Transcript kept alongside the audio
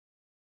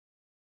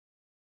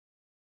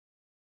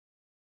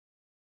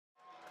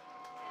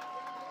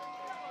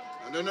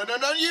No,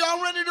 you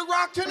all ready to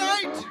rock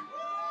tonight?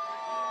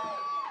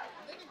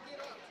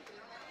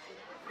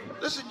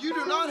 Listen, you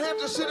do not have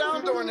to sit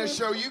down during this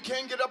show. You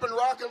can get up and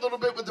rock a little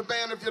bit with the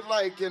band if you'd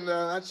like, and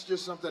that's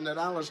just something that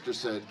Alastair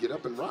said. Get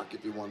up and rock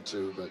if you want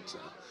to, but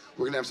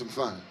we're gonna have some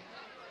fun.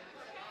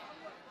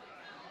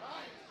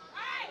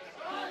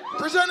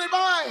 Presented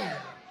by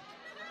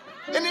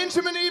An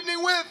Intimate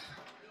Evening with,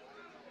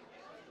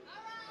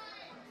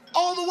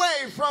 all the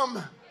way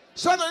from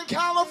Southern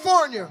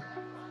California,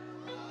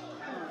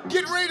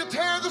 getting ready to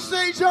tear the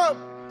stage up.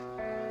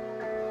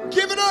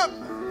 Give it up,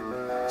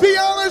 the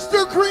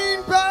Alastair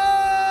Greene Band!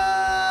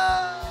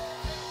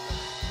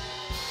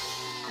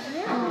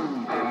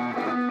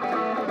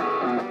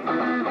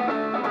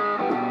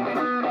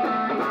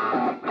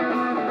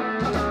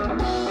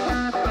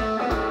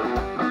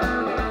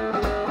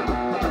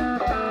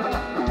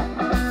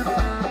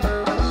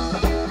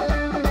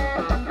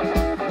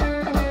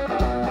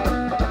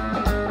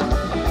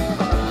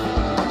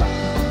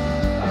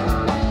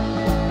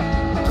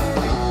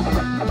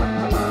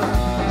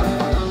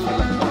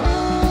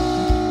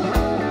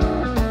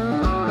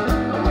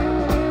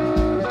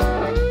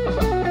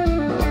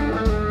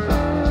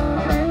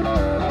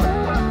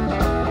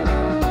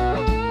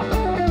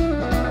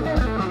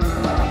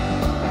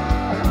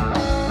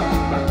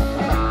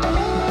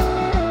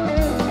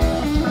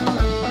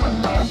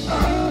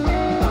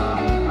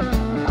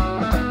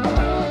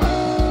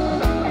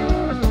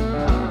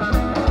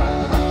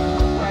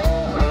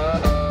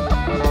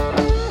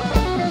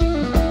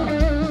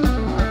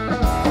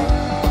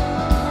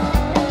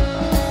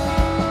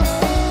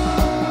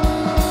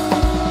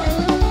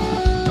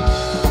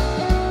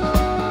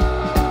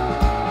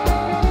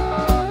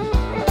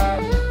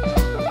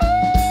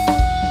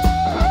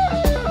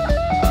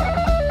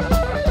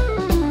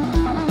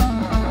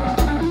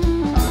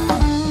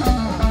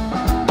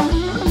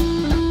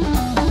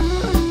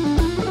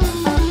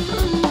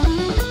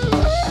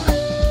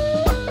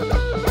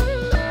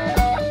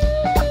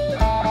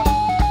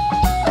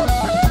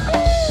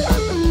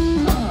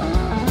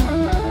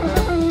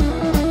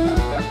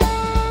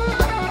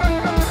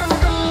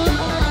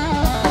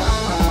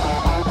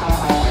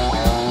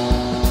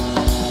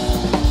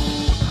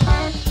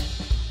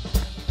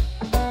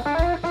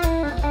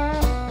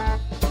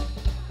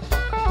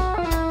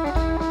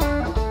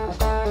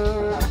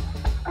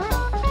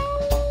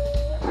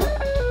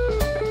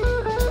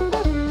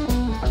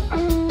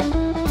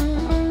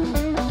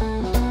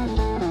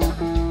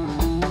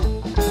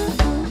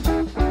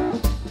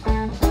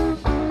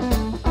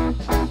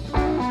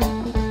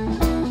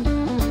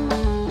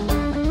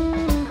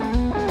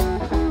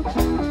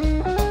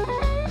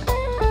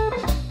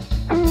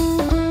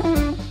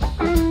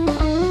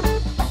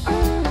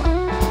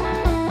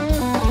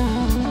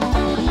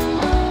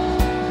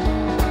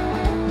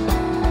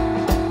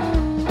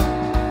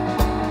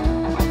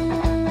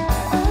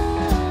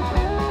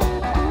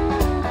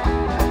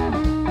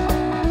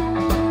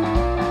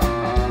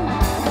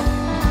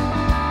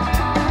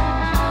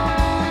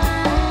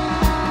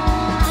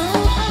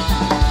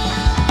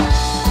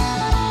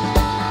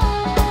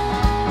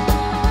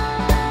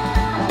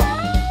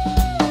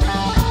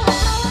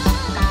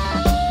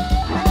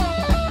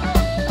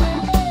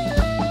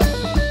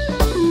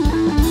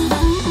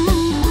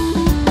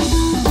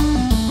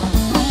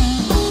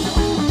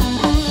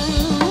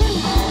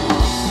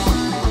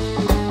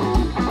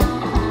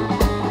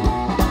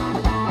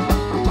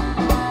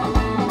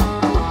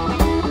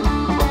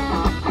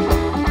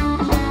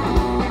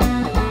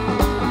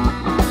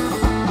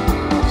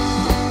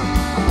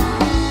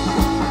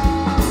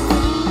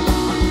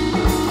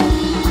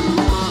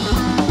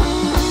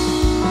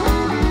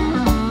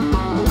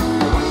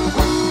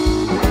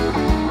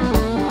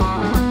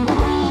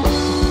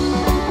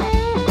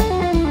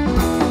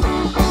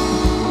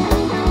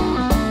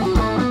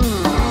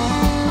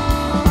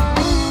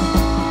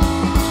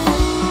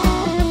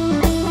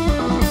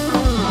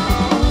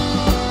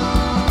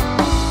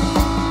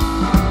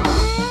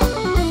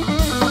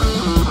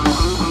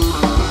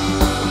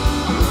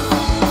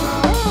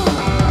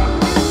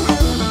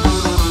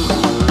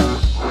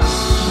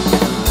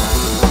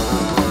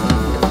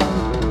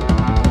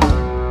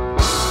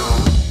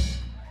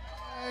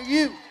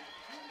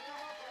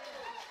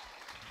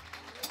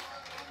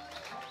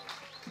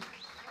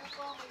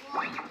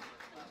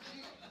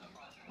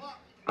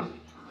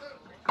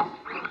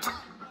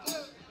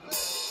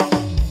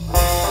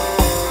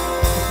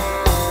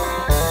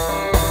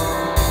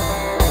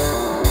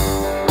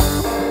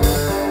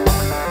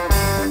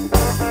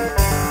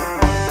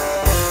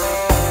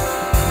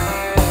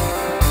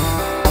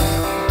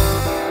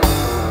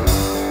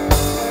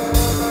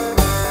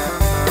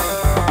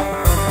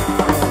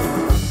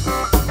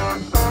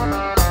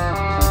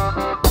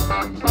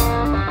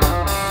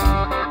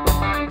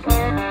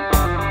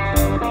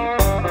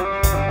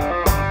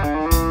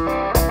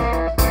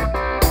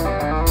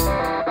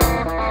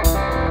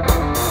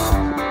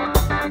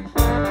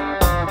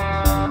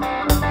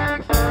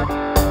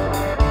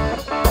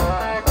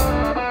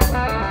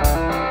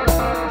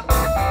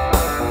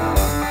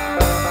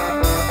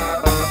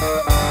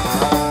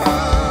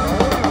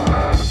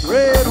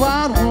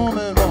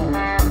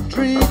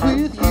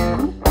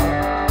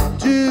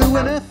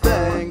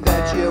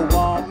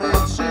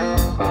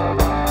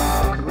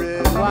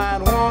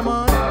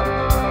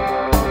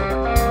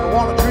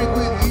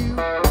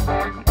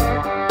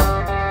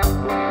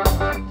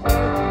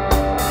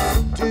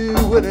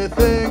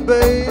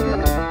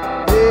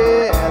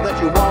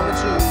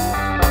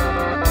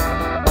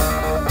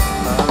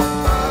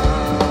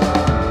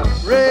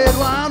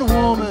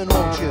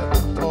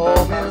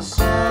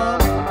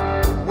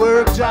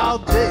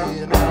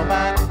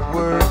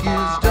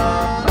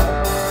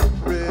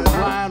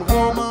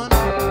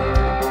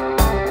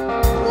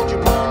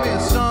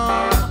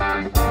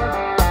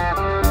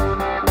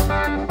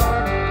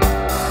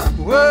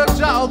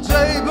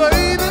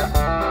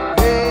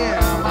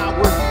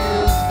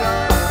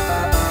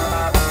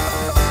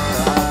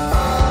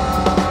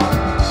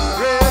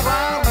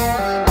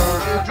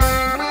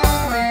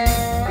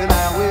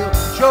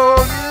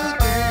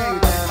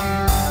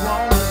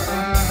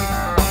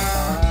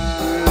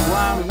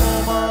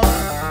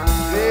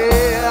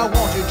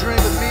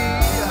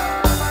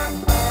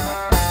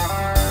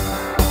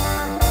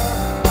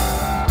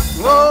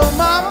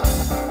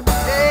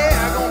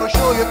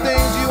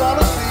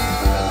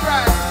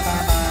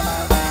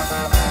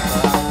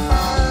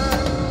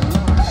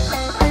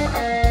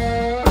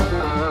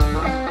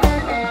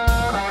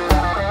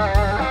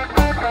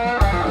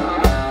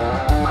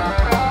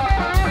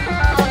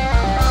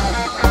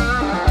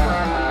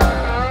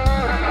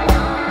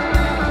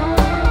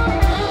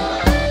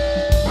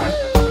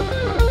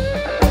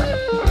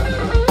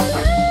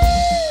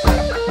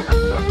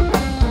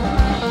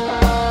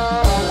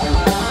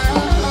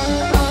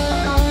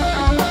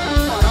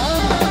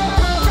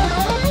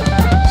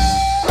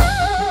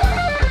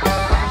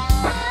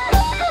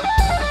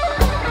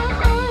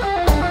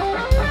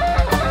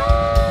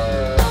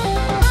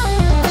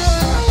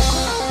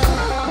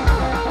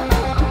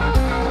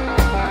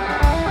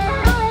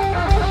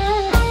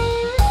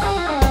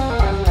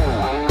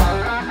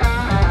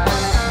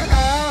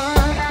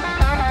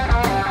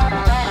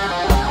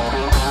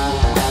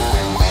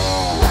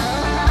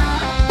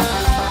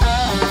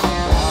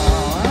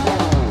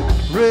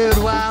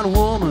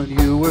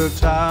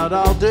 worked hard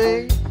all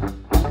day.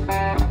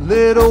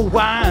 Little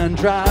wine,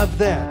 drive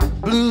that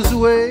blues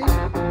away.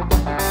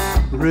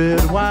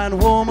 Red wine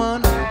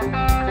woman,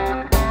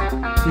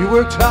 you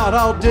worked hard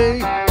all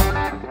day.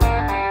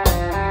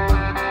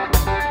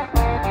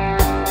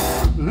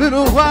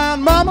 Little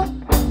wine mama,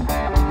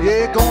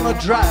 yeah, gonna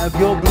drive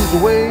your blues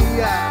away.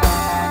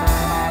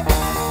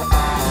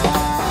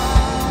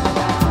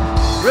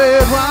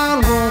 Red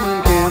wine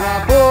woman, can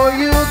I pour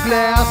you a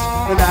glass?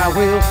 And I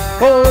will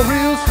pour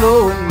real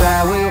slow and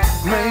I will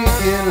make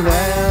it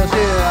last,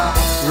 yeah.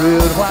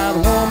 Red wine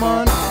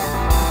woman,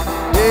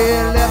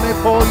 yeah, let me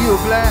pour you a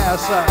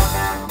glass.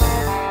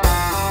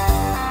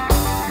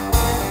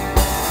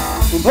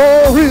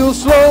 Pour real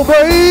slow,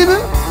 baby,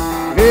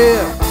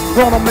 yeah,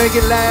 gonna make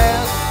it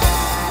last,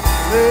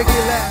 make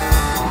it last.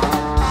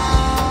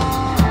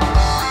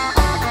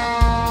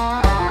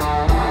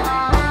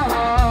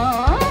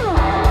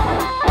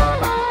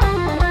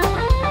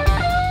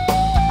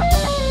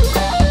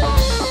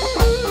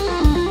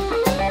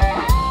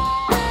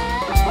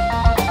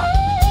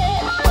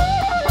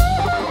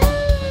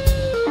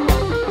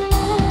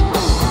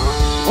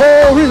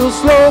 Pour real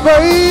slow,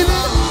 baby,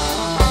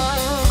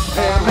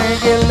 and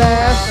make it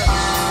last.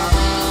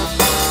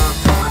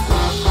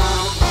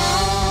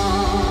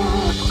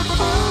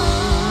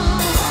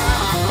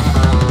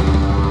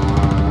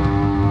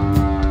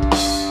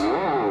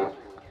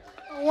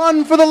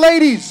 One for the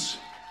ladies.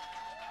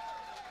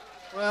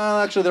 Well,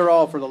 actually, they're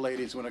all for the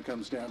ladies when it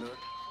comes down to it.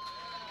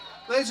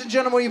 Ladies and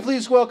gentlemen, will you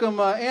please welcome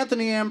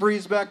Anthony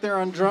Ambriz back there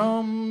on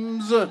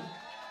drums.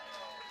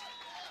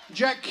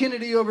 Jack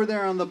Kennedy over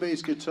there on the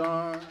bass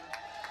guitar.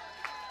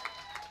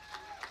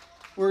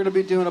 We're going to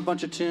be doing a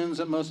bunch of tunes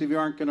that most of you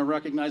aren't going to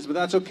recognize, but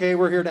that's okay.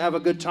 We're here to have a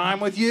good time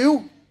with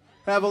you.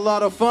 Have a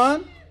lot of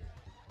fun.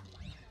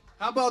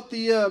 How about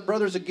the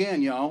Brothers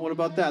Again, y'all? What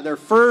about that? Their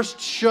first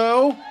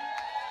show.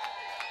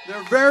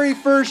 Their very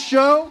first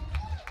show.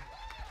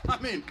 I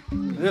mean,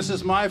 this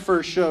is my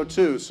first show,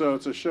 too, so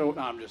it's a show.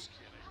 No, I'm just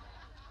kidding.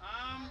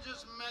 I'm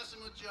just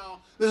messing with y'all.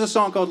 There's a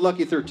song called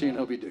Lucky 13.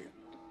 Hope you dig it.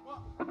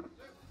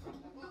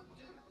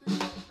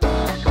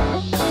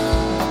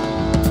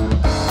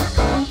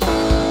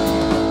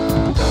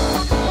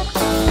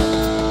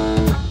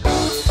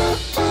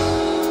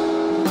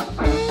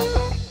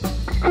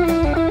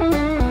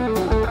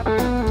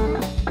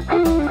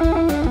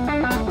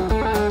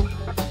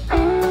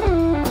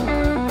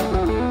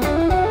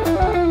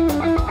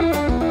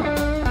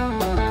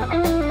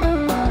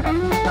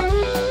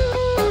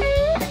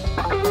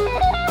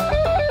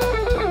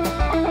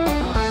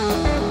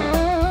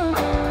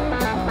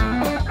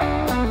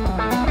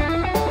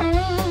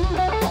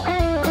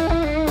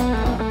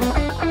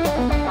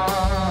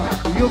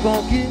 You're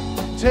gonna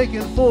get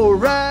taken for a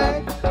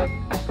ride.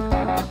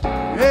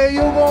 Yeah,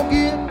 you're gonna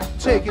get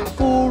taken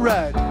for a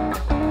ride.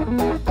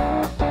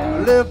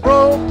 Left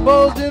broke,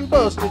 buzzed and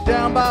busted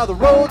down by the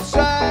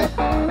roadside.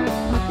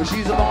 But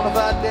she's a bona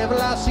fide devil,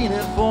 I've seen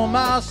it for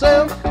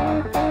myself.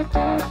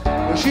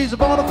 But she's a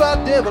bona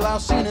fide devil,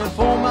 I've seen it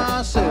for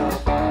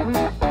myself.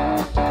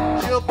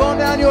 She'll burn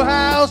down your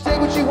house,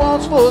 take what she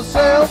wants for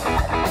herself.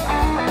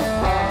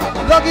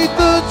 Lucky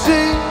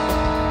 13,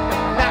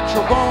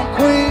 natural born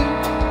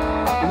queen.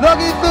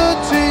 Lucky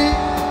 13,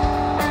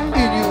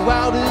 in your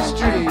wildest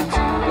dreams.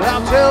 But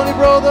I'm telling you,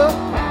 brother,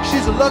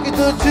 she's a lucky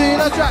 13,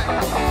 that's right.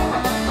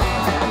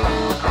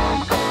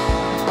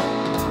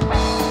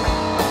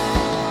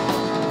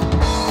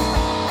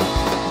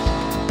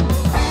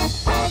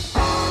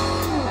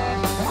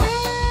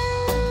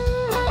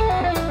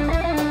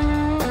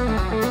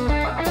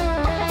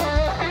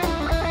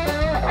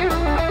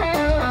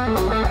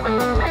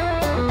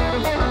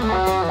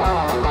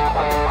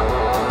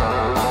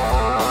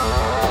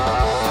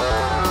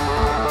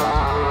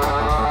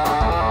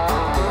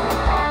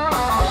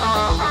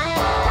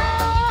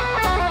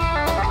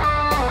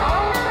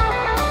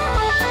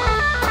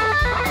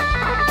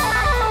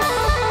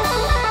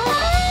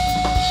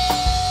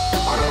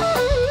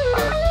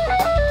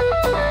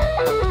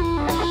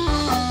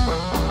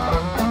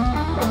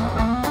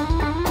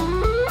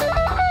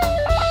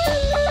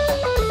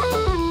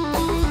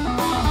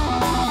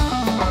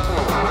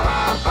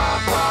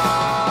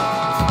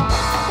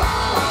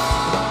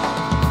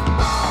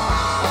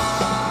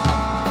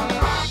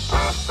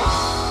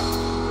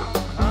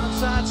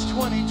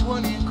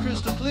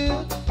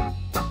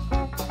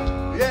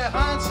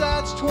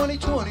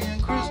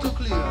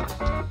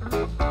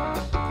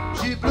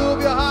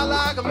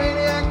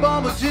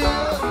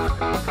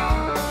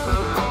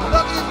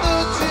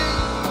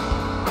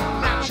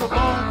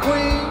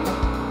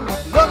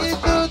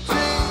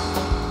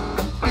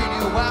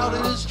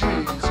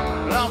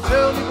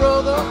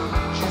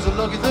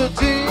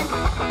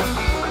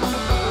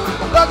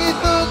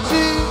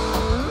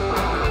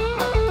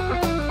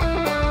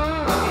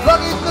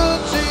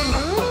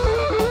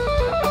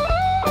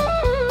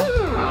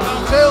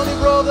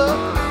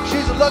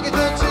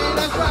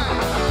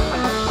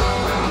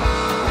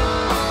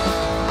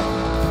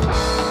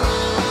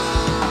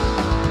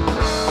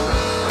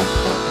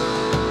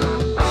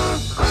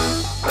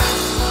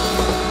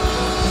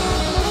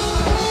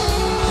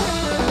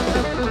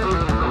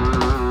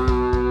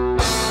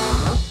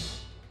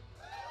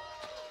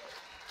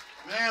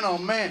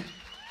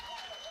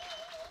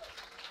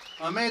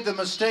 made the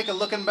mistake of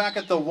looking back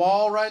at the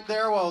wall right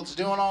there while it's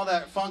doing all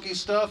that funky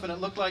stuff, and it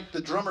looked like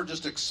the drummer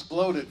just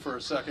exploded for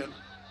a second.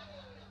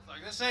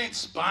 Like, this ain't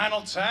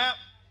Spinal Tap.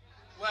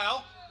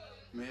 Well,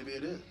 maybe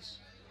it is.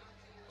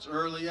 It's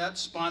early yet.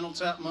 Spinal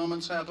Tap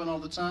moments happen all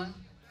the time.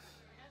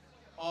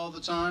 All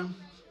the time.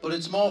 But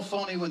it's more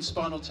funny when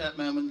Spinal Tap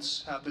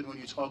moments happen when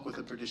you talk with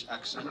a British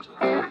accent.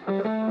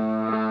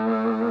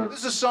 This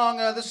is a song,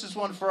 this is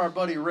one for our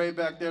buddy Ray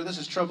back there. This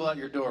is Trouble at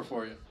Your Door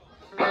for you.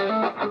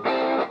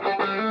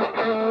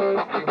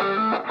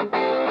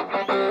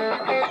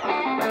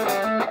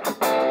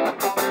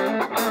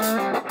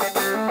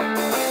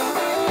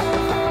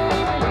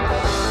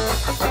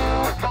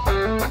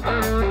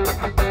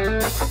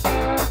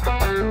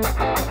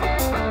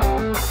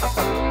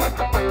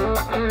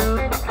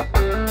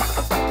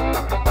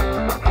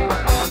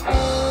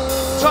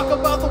 Talk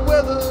about the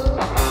weather,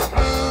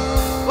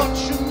 but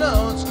you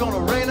know it's gonna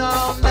rain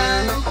all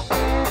night.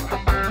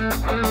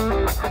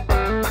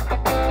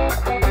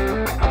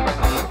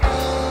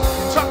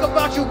 Talk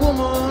about your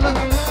woman,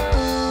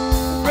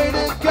 pray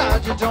to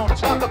God you don't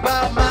talk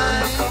about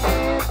mine.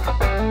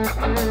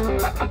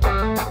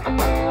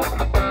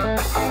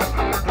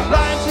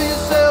 Lying to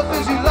yourself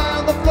as you lie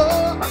on the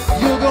floor,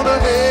 you're gonna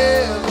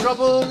have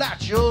trouble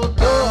at your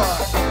door.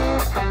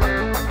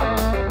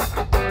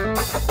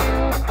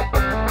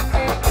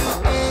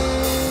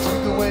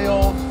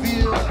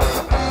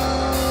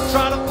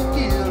 Try to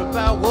forget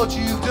about what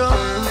you've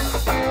done.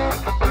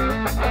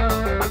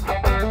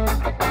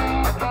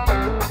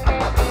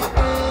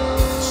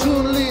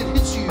 Suddenly it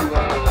hits you.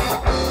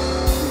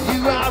 You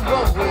are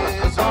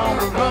always on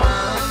the run.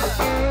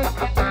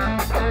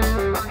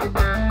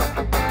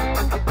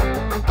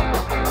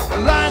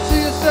 Lying to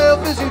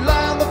yourself as you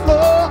lie on the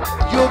floor,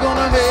 you're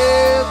gonna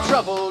have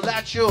trouble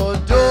at your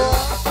door.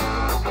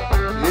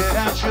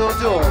 Yeah, at your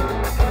door.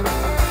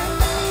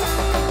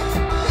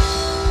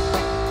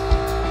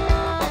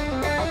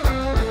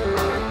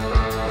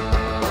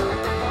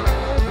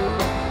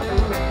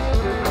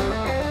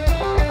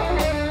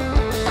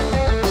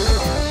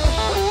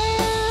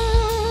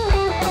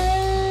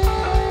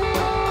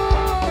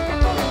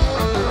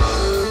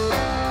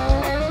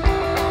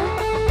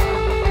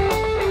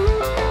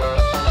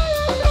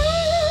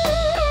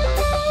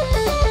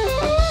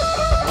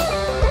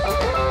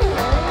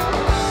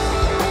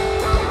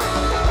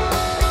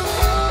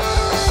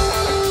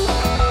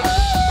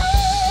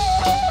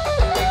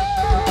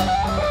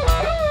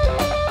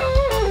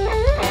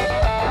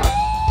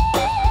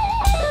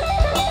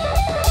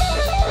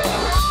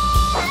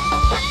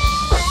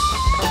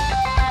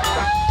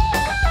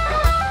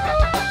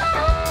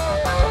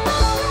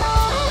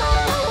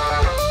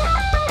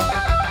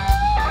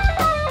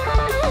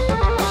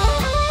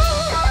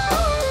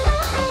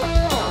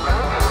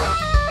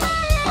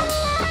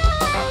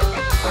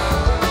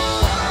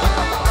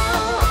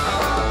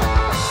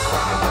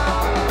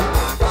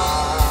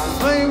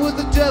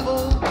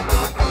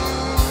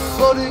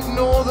 But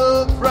ignore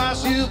the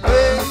price you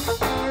pay.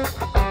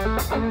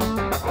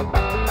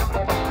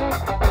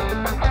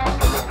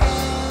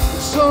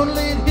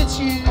 Suddenly it hits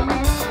you,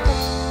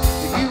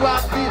 you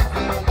are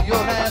living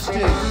your last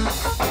day.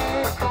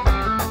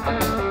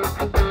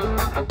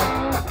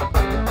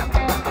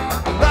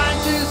 Lying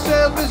to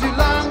yourself as you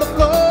lie on the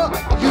floor,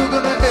 you're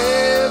gonna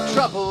have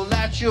trouble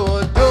at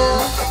your door.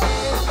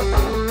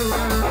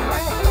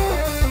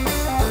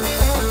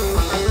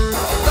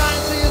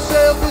 Lying to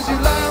yourself as you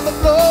lie on the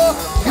floor,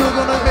 you're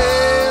gonna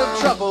have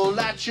trouble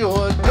at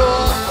your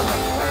door.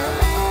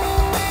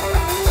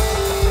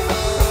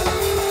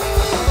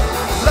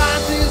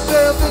 Lying to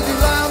yourself as you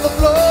lie on the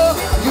floor,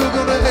 you're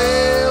gonna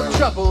have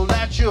trouble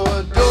at your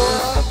door.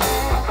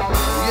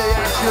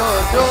 Yeah, at your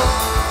door.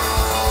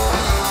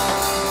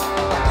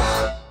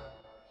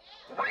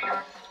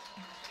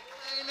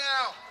 Hey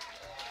now.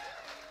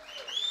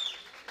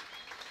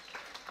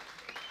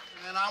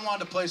 Man, I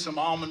wanted to play some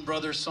Allman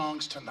Brothers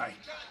songs tonight.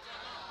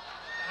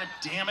 God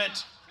damn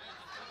it.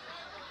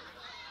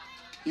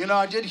 You know,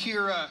 I did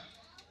hear a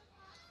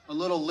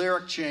little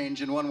lyric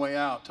change in One Way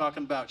Out,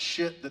 talking about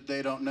shit that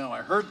they don't know.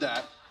 I heard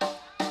that,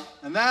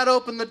 and that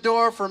opened the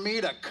door for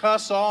me to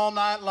cuss all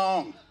night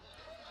long.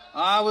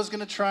 I was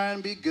gonna try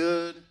and be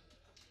good.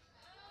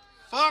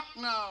 Fuck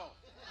no.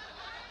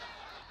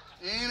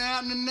 Ain't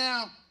happening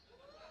now.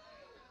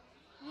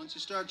 Once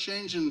you start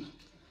changing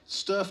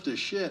stuff to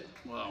shit,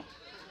 well,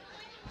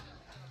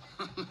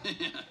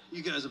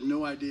 you guys have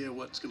no idea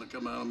what's gonna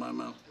come out of my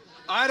mouth.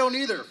 I don't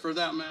either, for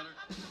that matter.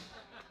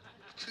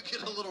 Could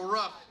get a little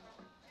rough.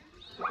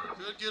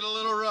 Could get a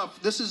little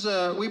rough. This is,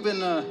 we've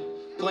been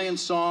playing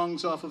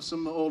songs off of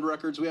some old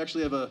records. We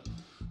actually have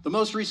the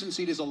most recent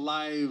CD is a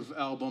live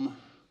album.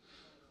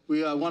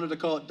 We wanted to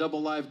call it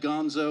Double Live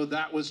Gonzo.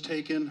 That was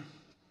taken.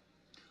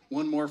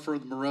 One More for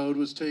the Road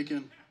was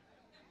taken.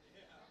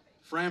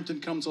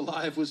 Frampton Comes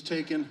Alive was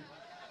taken.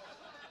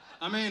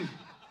 I mean,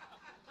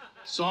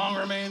 Song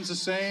Remains the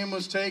Same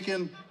was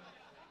taken.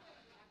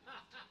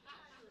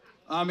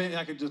 I mean,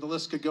 the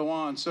list could go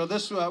on. So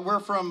this, we're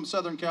from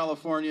Southern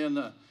California in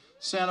the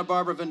Santa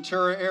Barbara,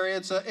 Ventura area.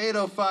 It's a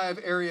 805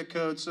 area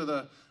code, so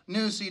the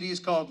new CD is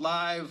called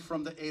Live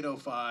from the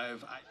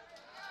 805.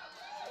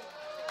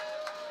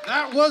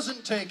 That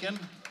wasn't taken.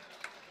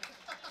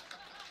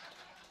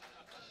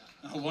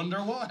 I wonder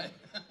why.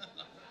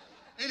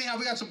 Anyhow,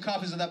 we got some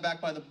copies of that back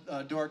by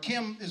the door.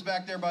 Kim is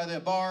back there by the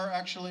bar,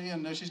 actually,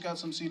 and she's got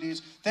some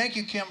CDs. Thank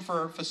you, Kim,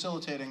 for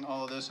facilitating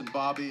all of this, and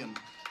Bobby and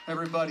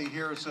everybody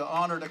here. It's an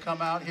honor to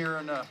come out here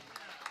and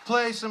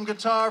play some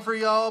guitar for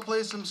y'all,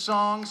 play some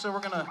songs. So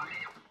we're going to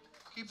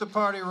keep the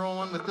party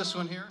rolling with this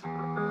one here.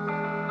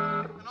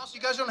 And also,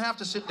 you guys don't have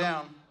to sit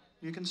down.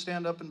 You can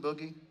stand up and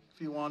boogie if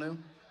you want to.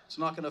 It's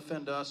not going to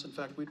offend us. In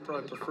fact, we'd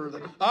probably prefer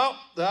that. Oh,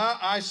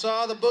 I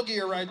saw the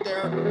boogier right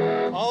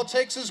there. All it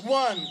takes is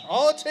one.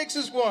 All it takes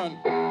is one.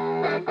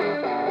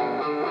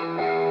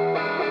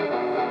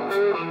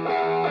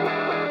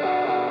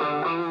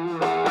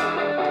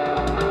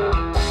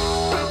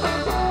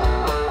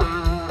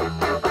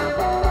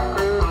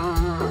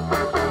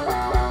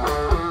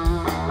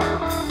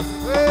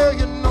 Well,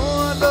 you know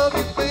I love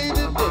you,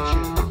 baby, but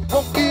you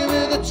won't give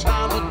me the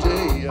time of day.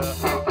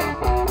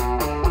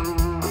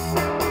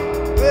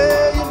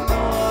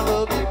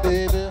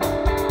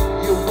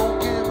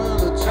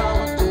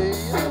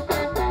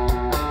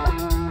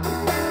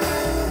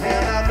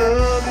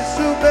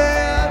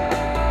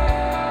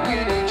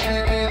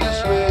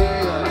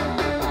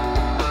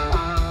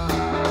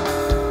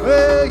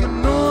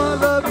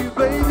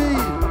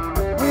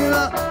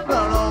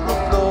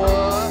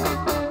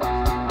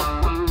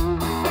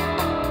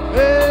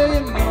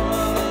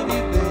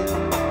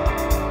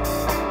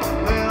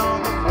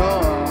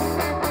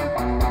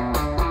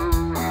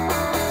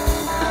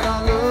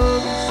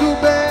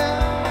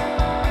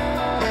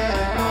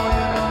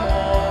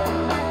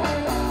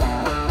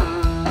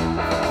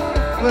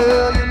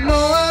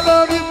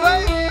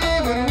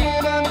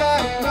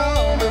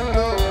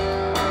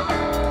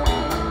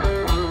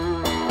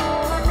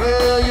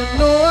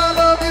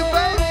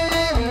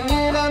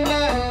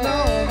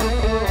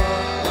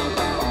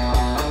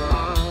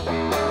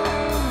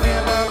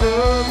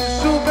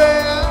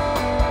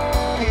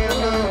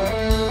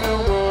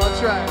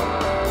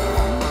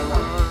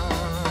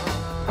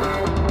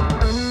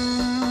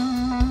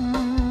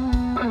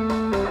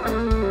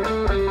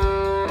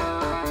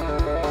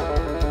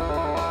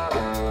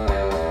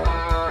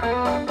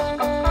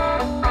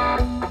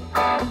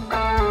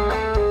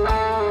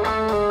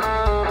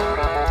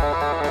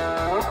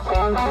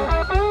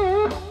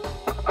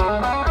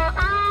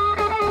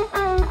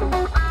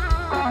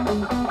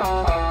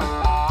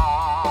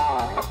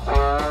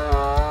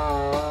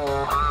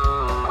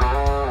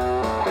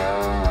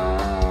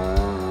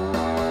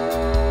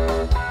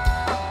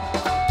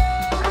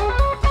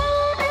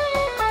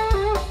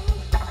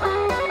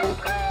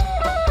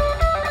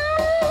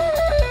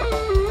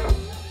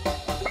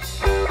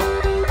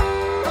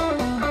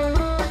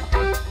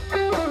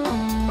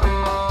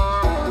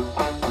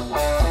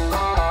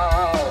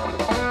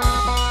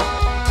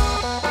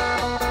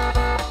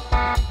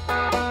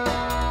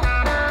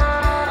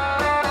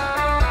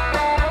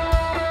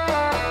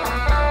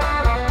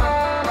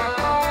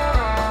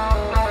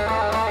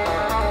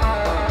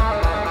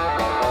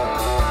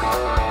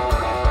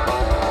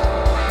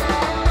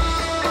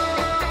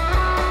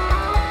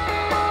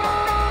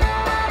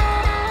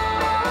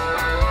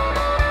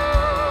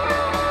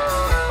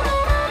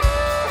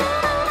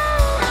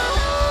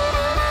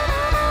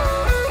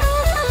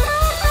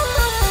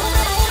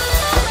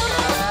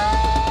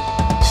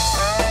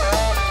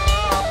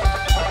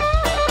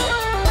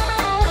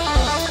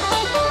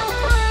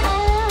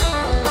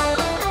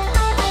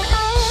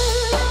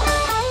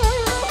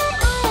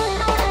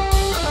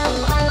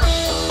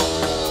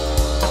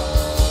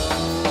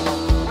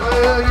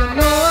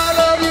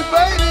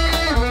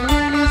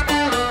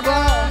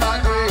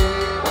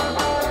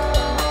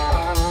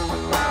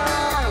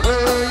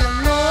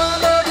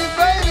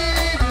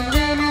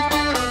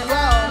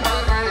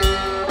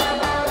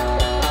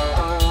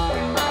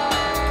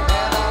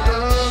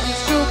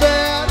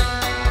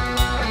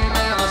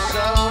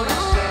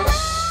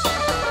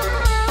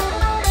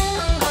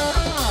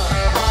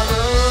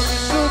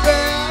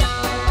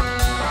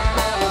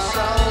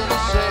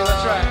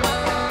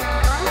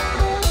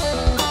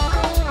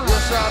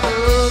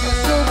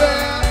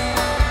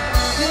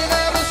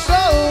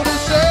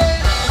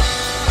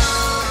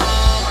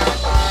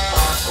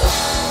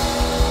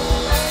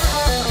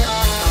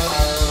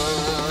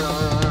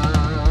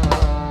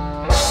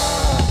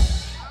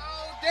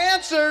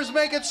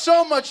 Make it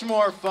so much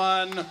more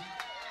fun.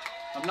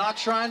 I'm not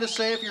trying to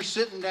say if you're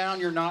sitting down,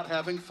 you're not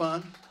having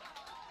fun.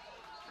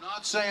 I'm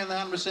not saying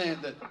that. I'm just saying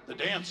that the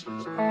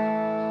dancers.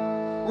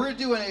 We're going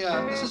to do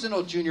this is an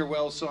old Junior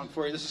Wells song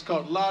for you. This is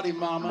called Lawdy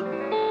Mama.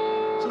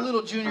 It's a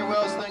little Junior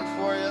Wells thing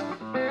for you.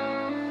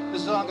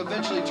 This song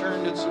eventually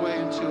turned its way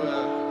into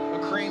a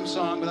Cream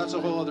song, but that's a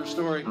whole other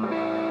story.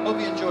 Hope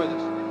you enjoy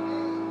this.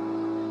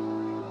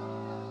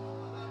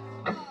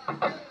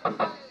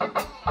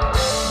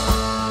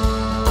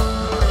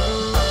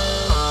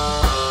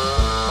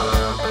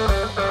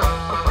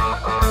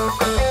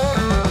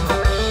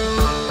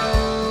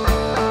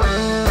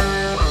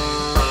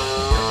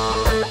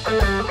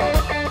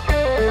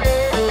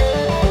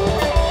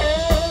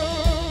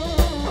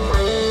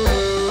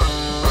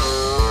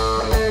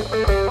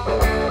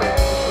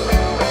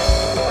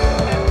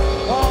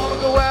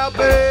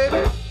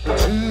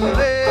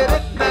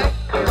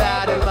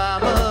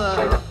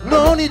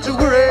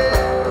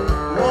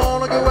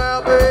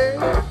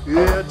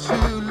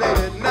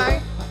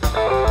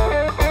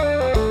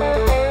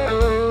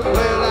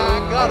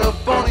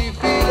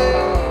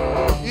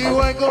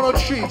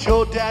 gonna treat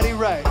your daddy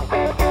right.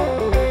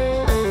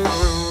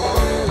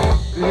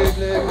 Big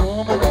leg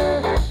woman,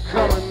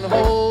 come and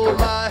hold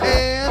my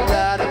hand.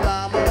 Lawdy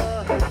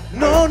Mama,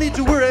 no need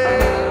to worry.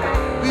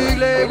 Big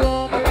leg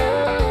woman,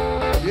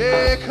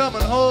 yeah, come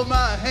and hold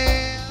my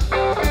hand.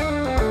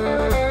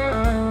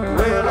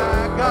 Well,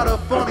 I got a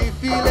funny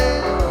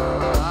feeling,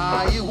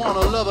 you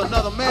wanna love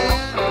another man.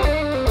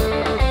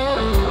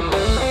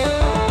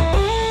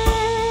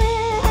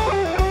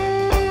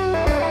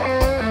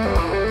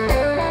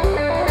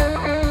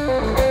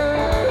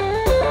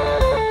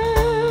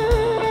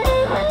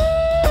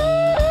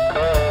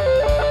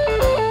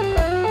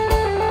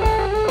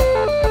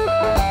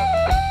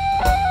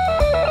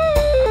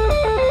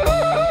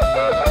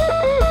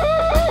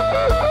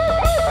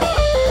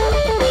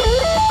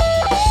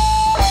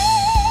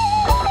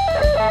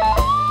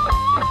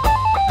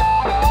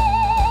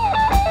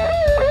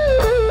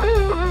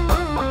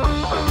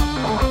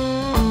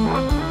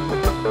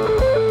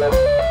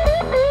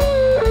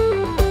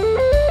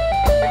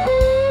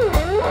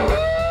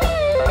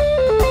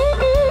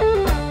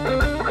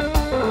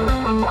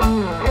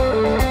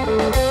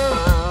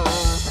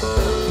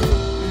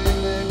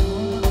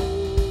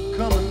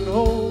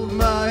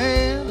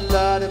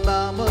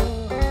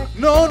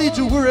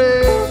 To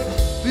worry,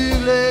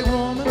 big leg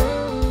woman,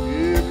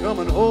 yeah, come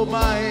and hold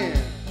my hand.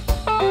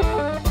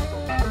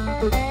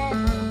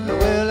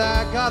 Well,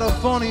 I got a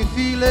funny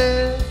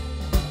feeling,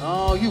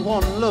 oh, you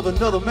want to love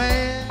another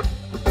man.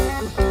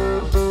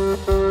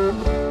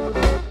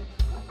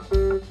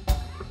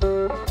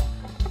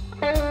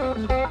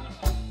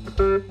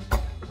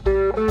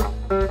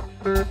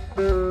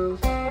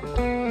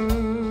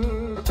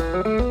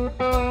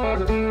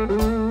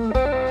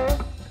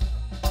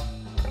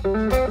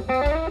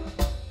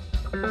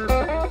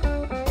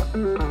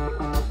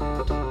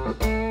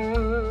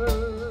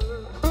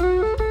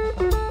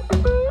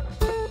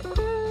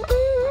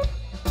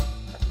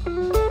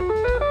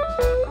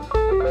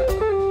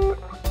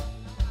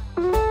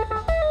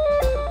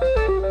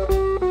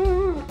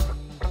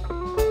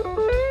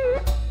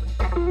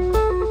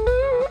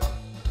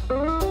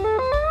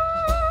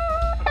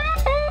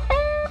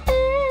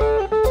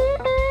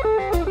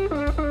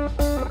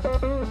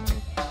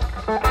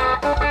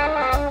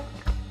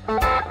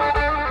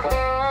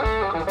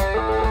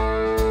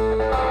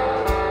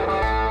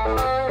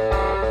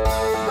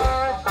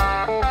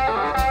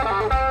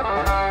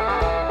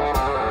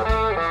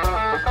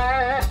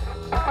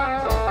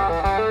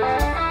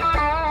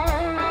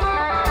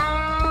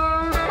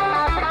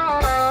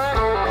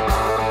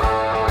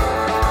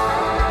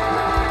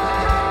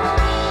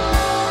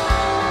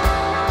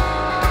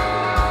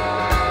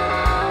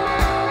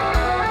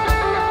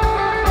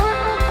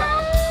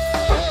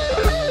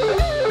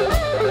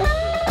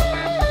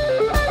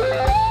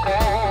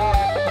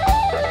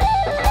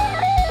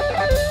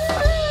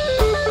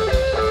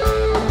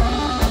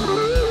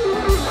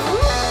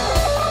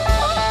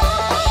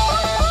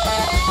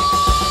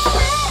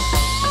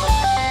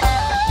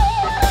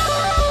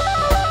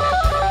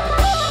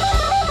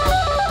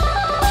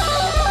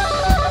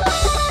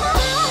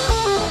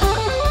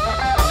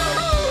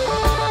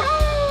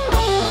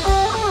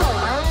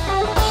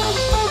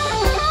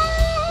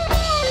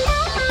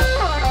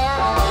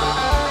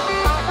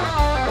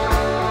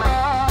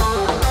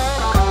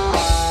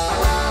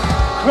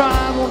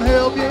 Crying won't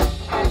help you,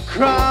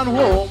 crying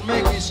won't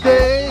make me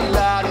stay.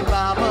 Lawdy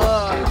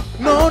Mama,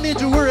 no need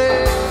to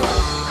worry.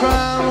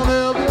 Crying won't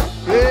help you,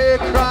 yeah,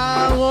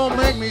 crying won't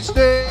make me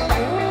stay.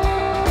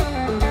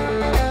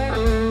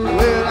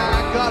 Well,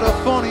 I got a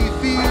funny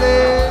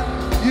feeling,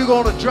 you're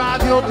gonna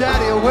drive your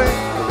daddy away.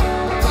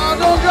 Oh,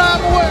 don't drive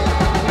him away.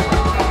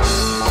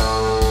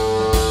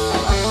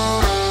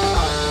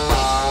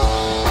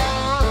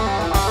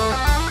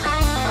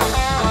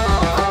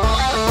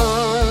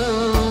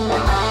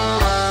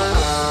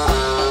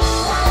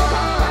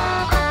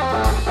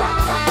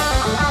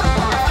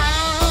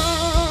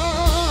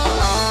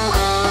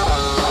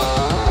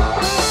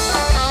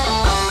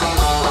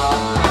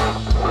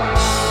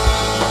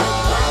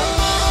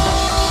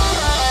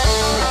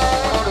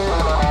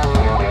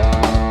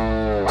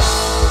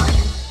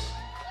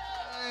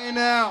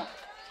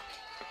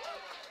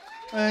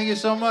 Thank you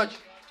so much.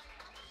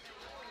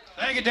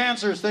 Thank you,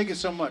 dancers. Thank you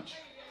so much.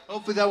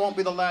 Hopefully that won't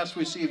be the last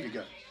we see of you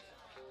guys.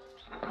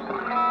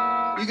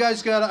 You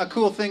guys got a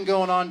cool thing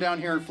going on down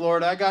here in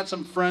Florida. I got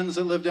some friends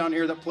that live down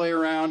here that play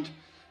around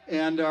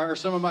and are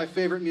some of my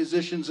favorite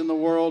musicians in the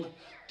world.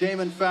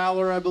 Damon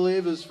Fowler, I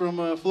believe, is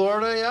from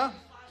Florida, yeah?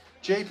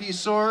 JP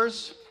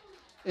Soares,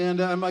 and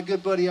my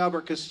good buddy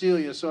Albert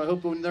Castiglia. So I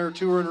hope when they're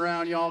touring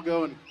around, y'all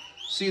go and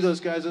see those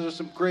guys. Those are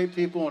some great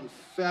people and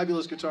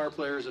fabulous guitar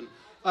players. And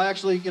I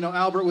actually, you know,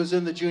 Albert was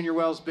in the Junior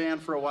Wells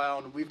band for a while,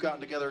 and we've gotten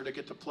together to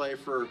get to play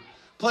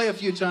a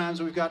few times.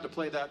 We've got to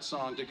play that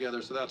song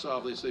together, so that's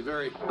obviously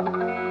very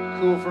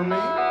cool for me.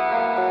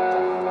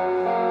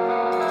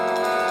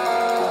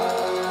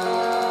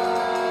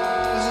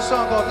 This is a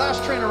song called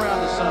Last Train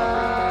Around the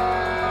Sun.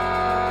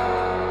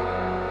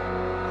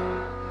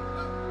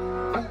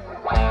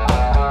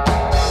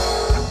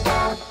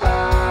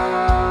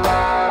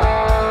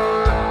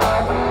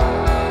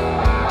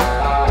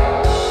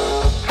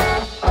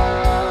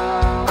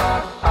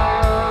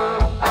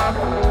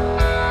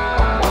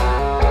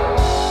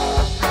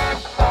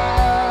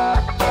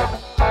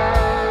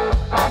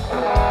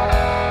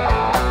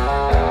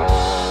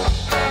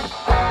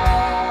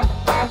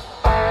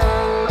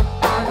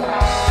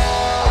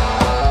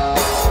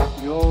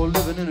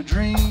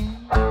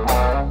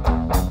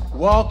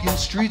 walking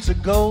streets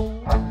of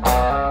gold.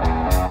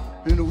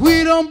 And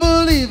we don't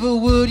believe a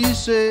word you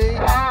say.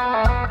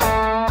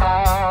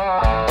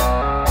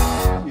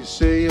 You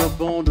say you're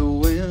born to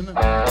win,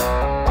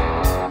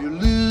 you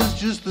lose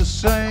just the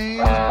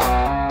same.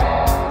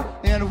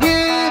 And we're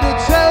here to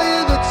tell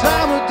you the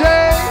time of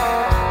day.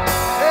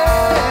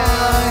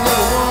 Yeah,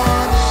 you're the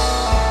one.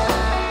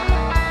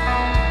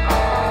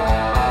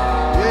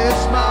 Yes,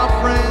 my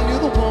friend, you're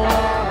the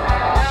one.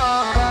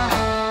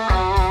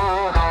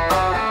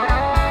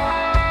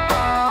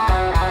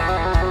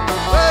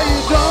 Well, you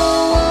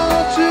don't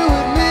want to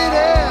admit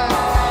it.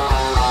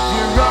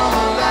 You're on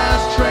the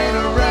last train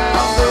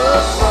around the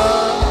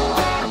sun.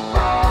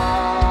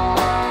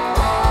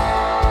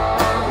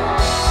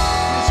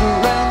 It's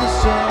around the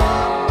sun.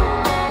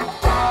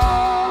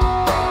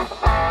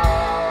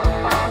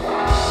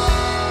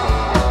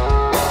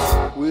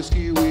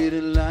 Whiskey, weed,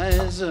 and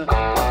lies,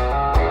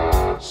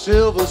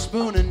 silver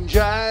spoon and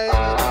jive.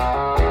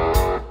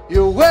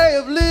 Your way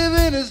of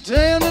living is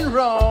damned and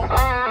wrong.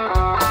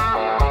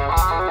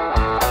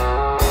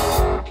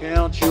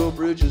 Count your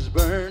bridges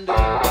burned,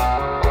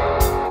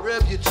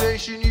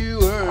 reputation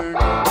you earned.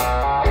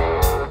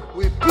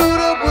 We put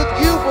up with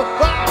you for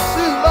far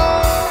too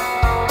long.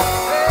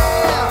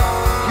 Yeah,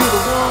 you're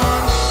the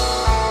one.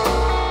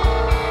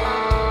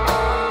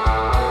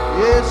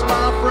 Yes,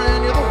 my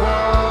friend, you're the one.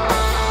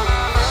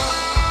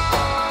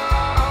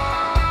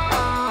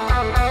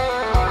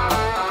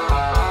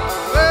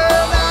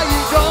 Well, now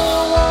you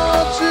don't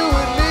want to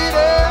admit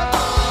it.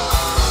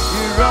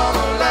 You're on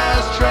the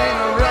last train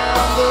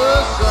around the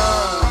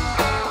sun.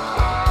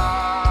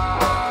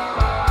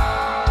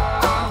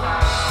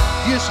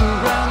 Yes,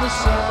 around the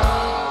sun.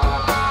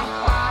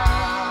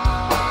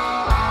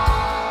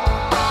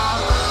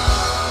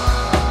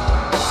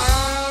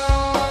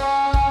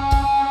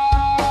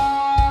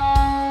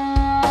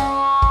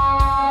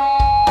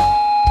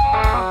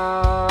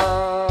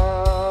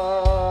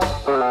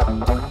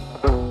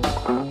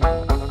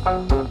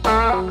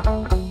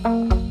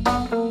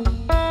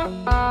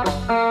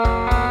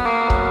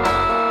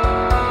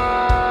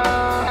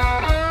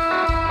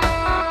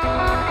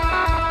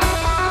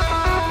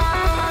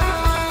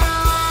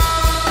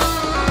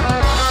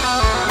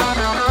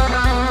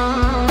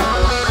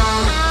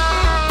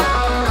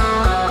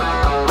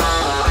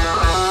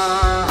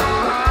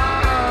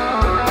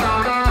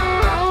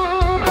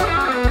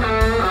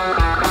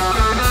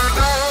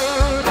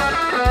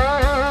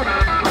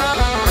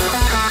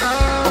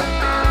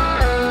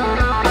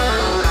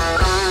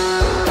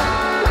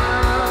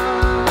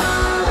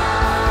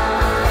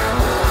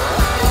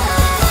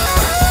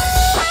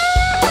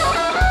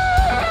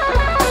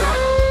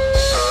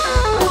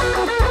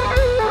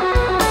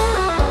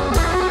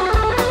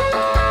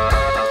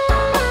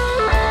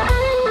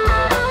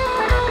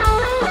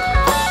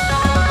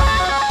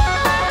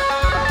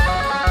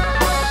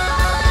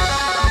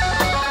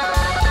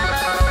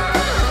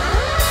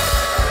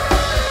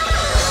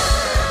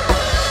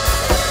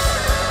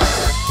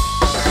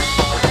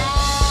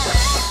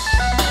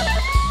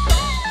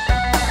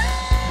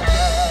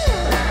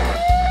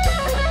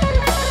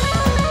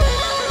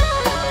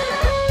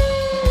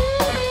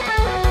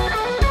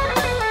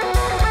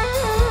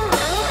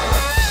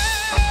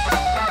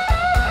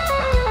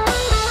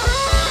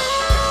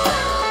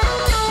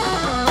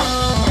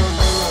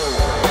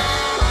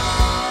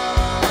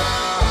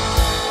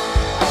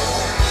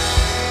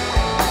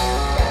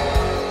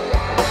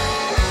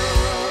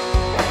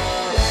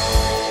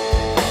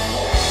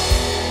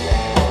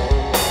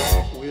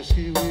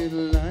 Whiskey with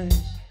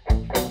lights,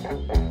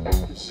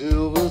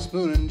 silver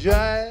spoon and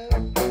jive.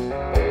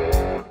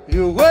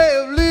 Your way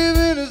of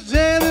living is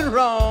damn and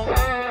wrong.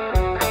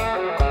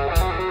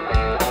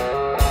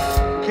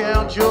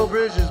 Count your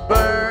bridges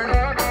burned,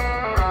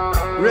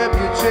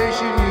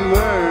 reputation you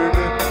earned.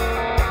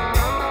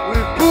 We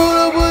put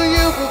up with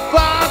you for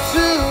far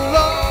too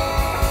long.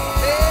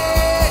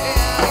 Yeah,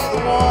 you're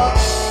the one.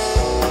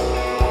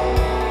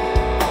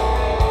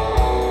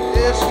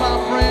 Yes, my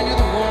friend, you're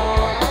the one.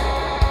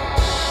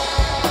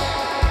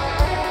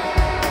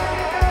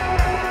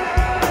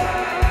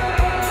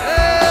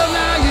 Well,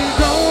 now you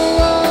don't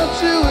want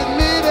to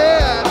admit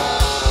it.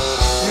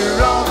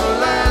 You're on the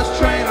last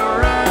train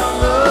around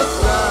the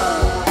sun.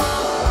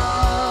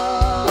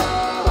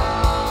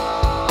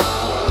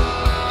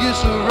 Yes,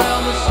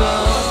 around the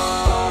sun.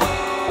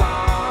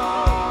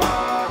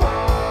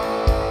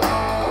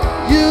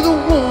 You're the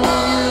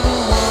one, you're the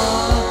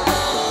one.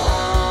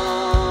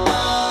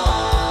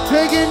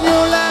 Taking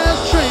your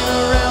last train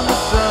around the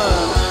sun.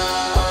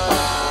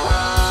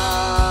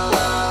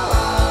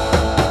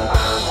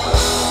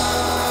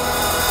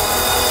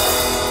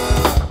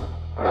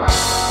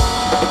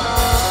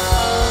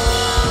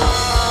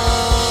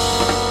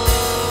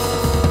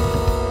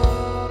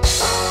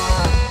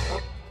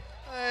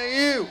 Hey,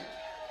 you.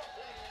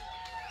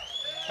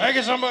 Thank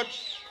you so much.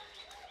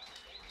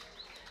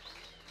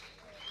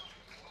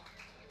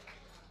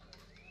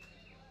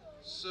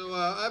 So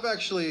I've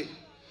actually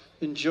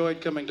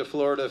enjoyed coming to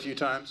Florida a few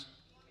times,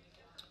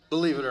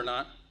 believe it or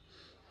not.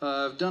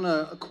 I've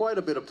done quite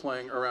a bit of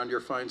playing around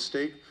your fine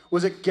state.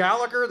 Was it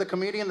Gallagher, the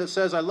comedian that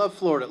says, "I love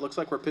Florida, it looks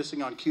like we're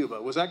pissing on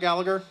Cuba"? Was that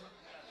Gallagher?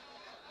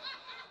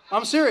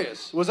 I'm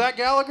serious. Was that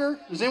Gallagher?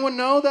 Does anyone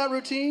know that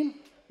routine?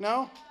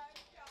 No?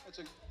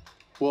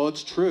 Well,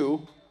 it's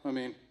true. I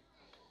mean,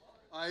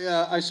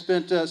 I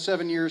spent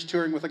 7 years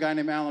touring with a guy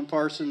named Alan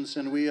Parsons,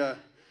 and we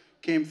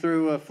came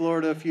through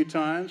Florida a few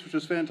times, which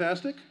was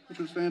fantastic.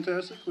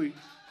 We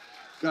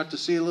got to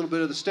see a little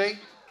bit of the state.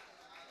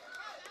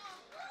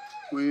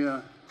 We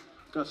got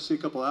to see a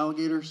couple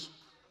alligators.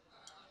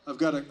 I've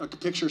got a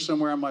picture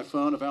somewhere on my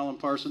phone of Alan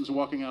Parsons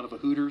walking out of a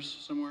Hooters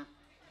somewhere.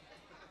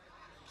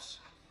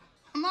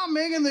 I'm not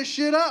making this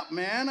shit up,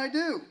 man. I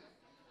do.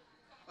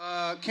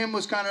 Kim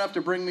was kind enough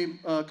to bring me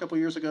a couple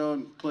years ago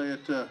and play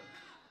at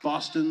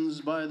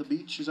Boston's by the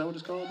Beach. Is that what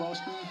it's called,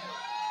 Boston?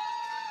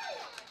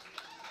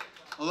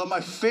 Although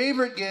my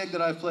favorite gig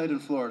that I've played in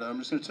Florida, I'm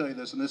just going to tell you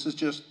this, and this is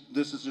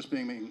just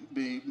being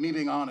me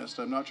being honest.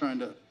 I'm not trying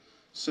to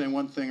say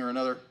one thing or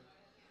another.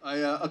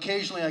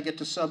 Occasionally I get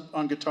to sub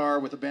on guitar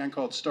with a band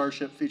called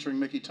Starship featuring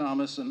Mickey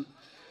Thomas and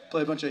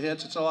play a bunch of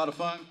hits. It's a lot of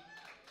fun.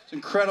 It's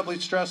incredibly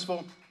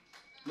stressful.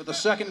 But the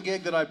second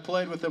gig that I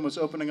played with them was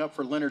opening up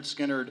for Leonard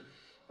Skinner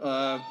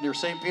near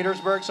St.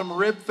 Petersburg, some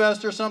rib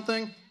fest or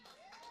something.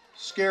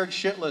 Scared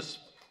shitless.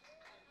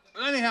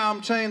 But anyhow,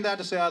 I'm saying that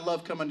to say I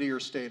love coming to your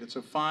state. It's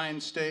a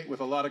fine state with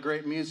a lot of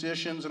great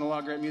musicians and a lot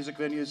of great music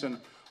venues. And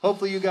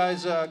hopefully you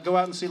guys go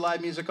out and see live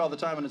music all the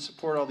time and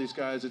support all these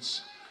guys.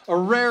 It's a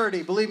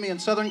rarity. Believe me, in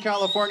Southern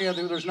California,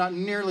 there's not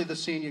nearly the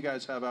scene you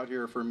guys have out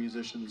here for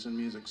musicians and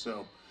music.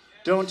 So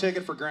don't take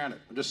it for granted.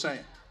 I'm just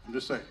saying.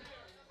 This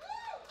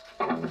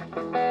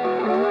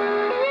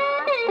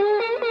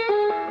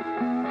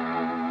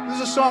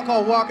is a song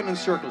called Walking in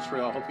Circles for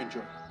y'all. Hope you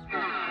enjoy.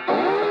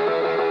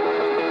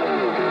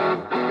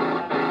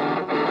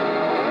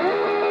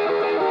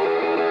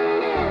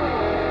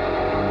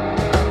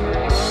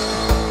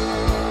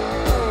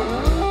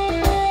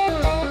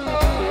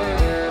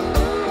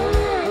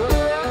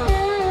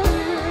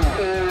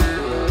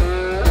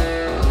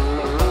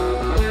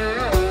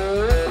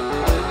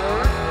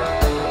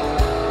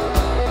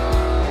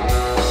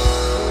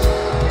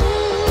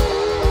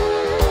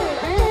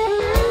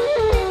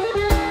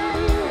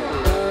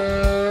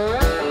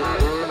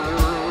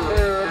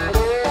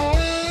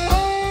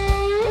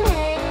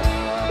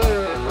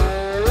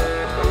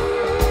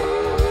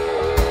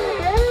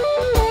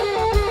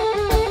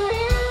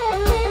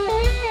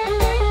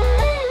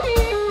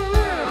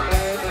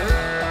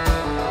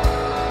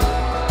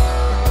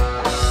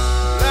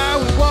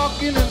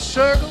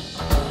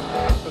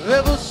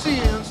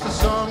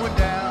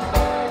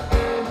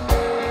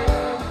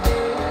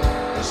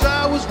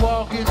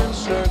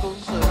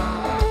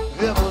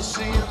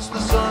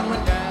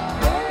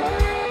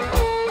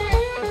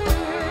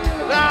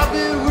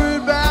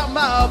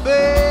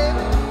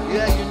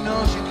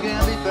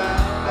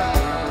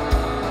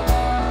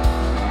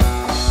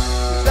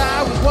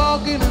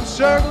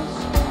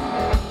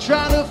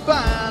 Trying to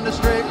find a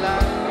straight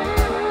line.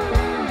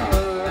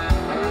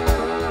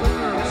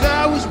 As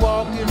I was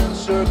walking in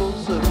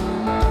circles,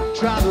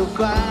 trying to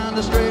find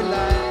a straight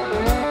line.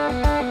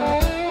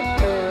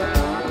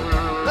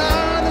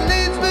 That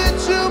leads me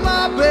to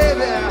my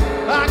baby.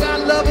 I got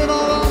loving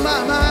all on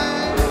my mind.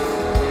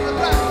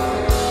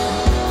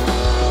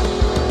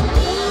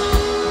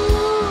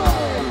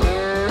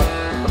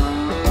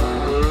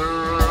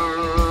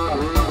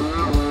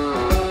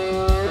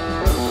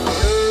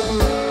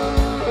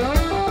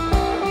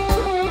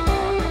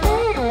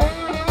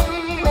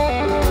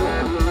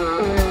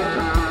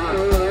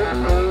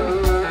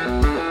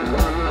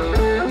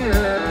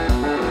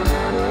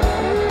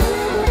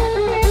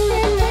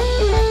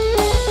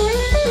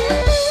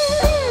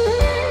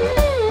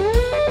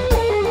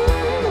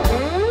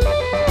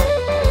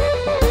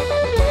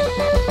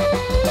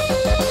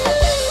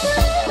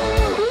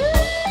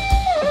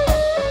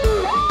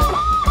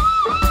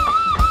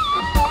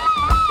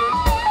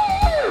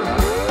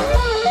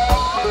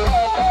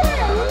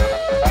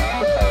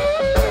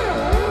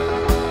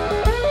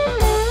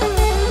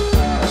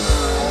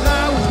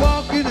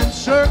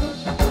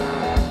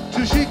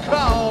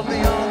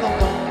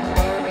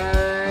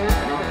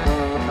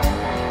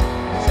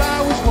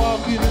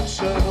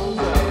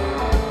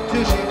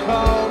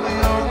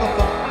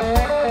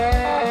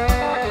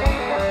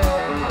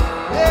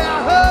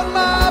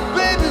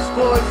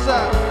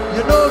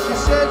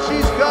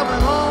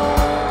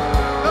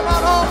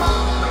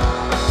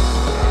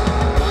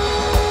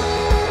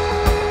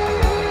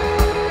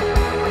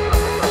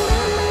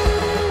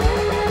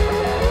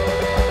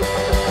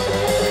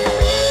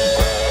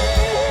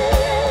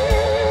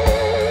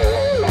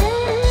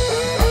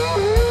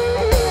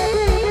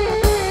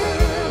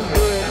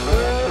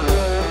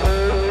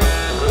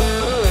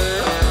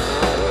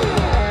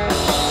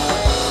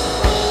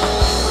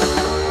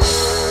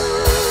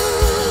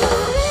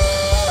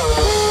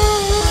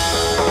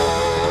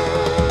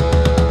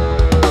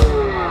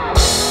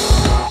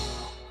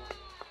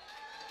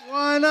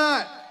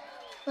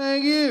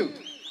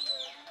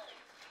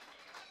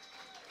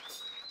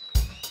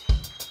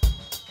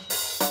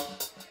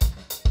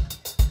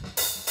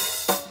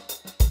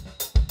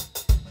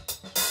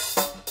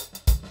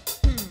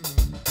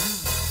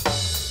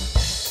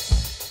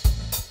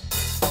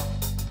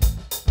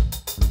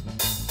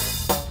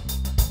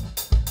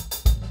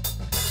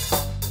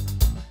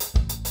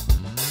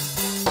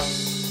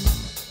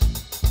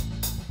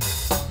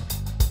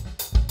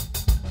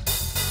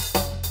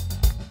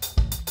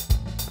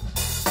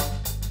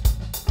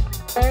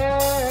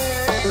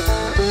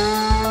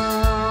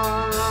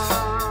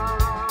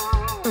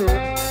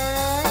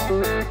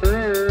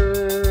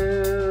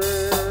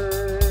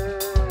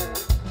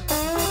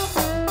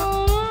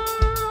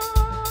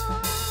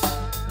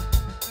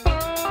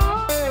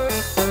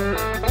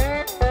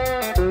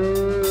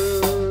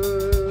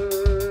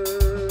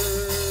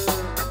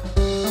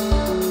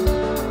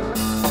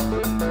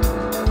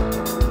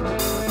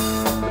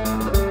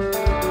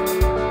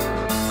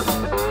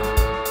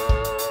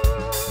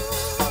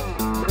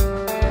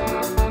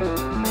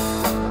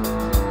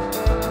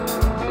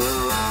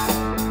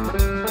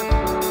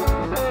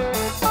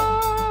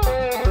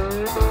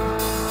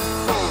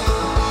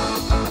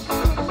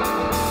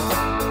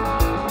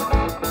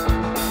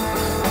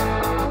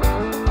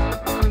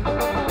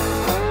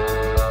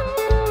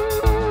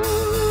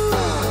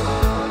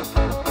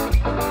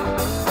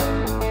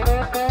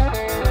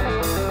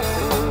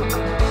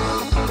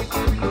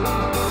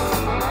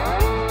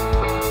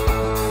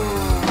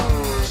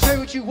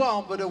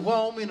 But it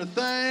won't mean a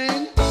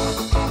thing.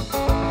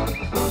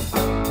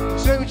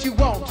 Say what you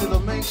want till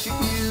it makes your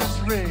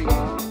ears ring.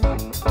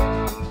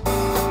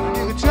 And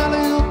you can tell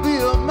her you'll be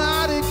a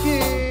mighty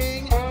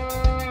king.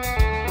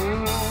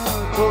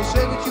 So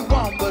say what you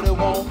want, but it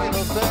won't mean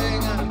a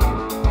thing.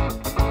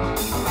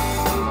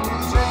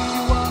 You say what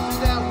you want to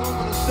that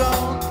woman of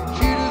stone.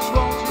 She just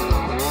wants you to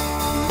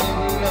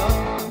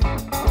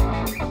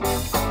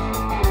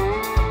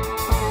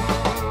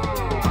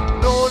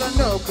know what I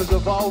know, 'cause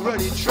I've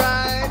already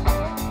tried.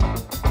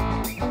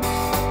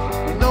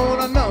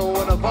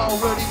 I've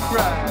already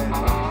cried.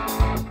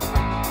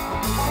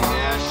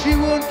 Yeah, she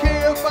wouldn't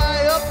care if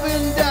I up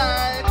and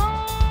died.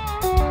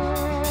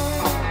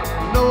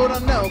 You know what I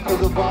know,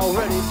 'cause I've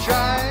already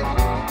tried.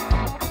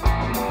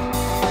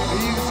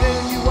 You say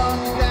you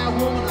want that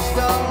woman of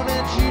stone,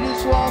 and she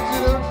just wants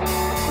you to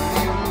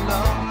leave her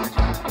alone.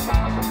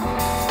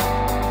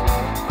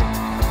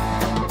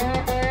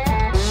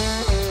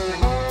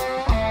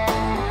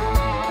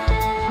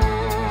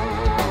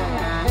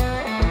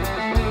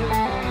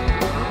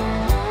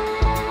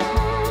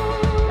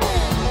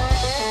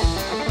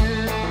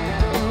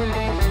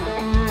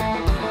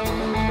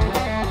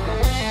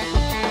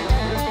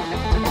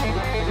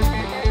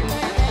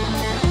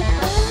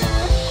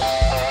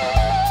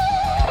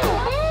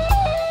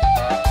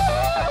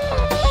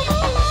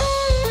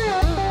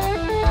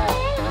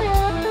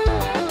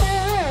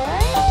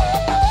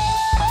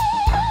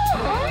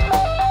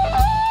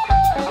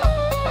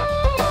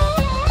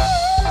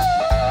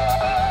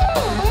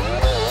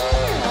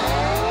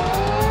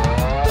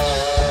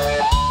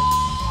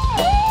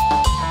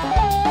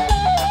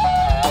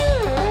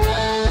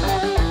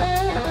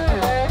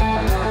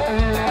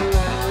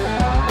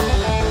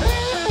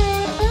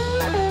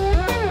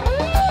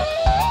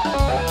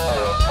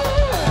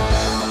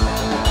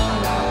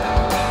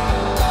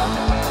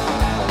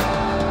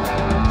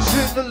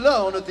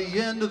 At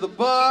the end of the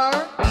bar,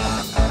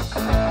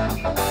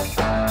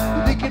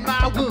 licking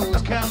my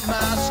wounds, counting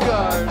my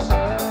scars.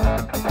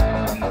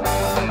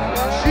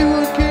 She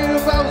wouldn't care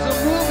if I was a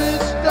movie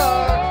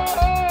star.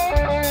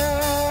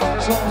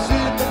 So I'm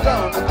sitting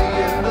alone at the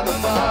end of the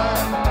bar.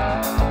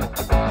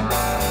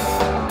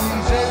 You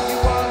said you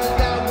wanted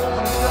that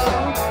woman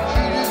alone.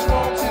 She just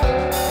wants you to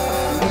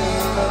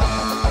leave her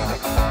alone.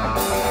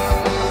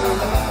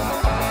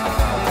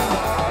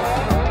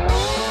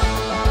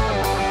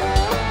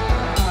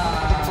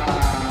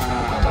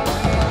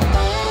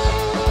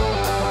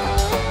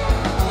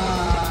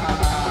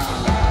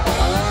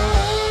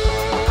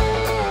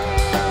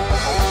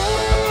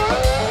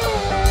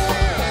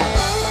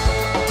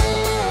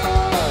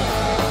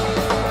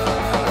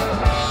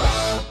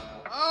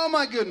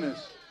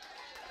 Goodness.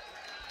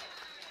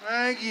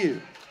 Thank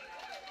you.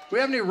 We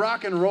have any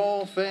rock and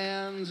roll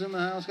fans in the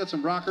house? Got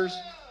some rockers?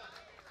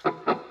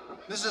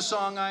 This is a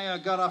song I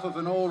got off of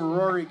an old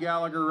Rory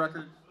Gallagher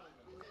record.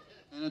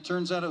 And it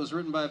turns out it was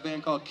written by a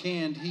band called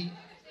Canned Heat.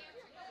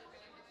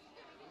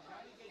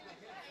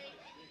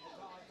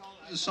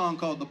 This is a song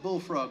called the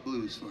Bullfrog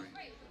Blues for you.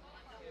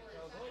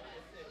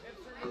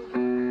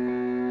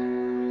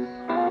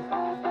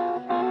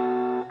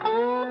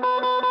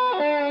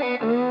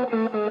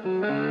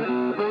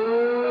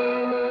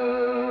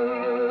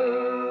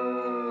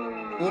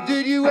 Well,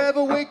 did you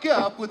ever wake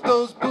up with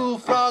those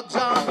bullfrogs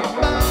on your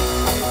mind?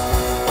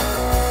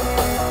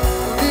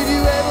 Well, did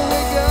you ever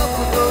wake up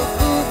with those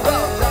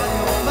bullfrogs on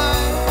your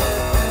mind?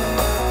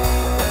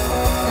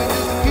 And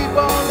just to keep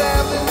on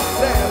laughing,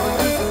 laughing,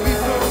 just to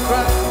keep on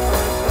crying.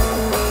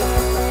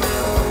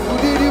 Well,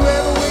 did you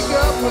ever wake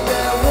up with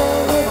that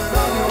one woman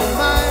on your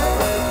mind?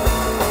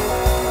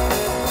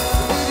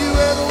 Did you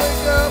ever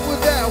wake up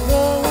with that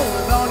one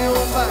woman on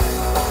your mind?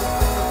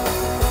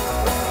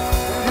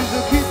 And just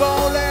to keep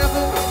on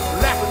laughing,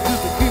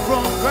 just to keep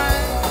on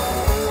crying.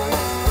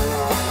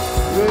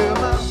 Well,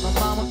 my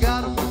mama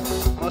got him,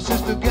 my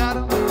sister got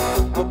him,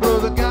 my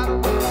brother got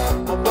him,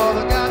 my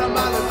father got him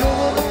out the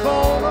door of the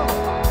corner.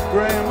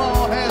 Grandma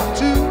has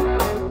too.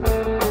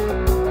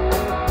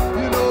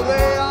 You know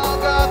they all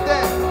got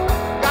that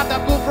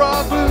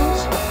bullfrog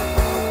blues.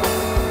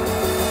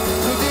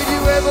 So did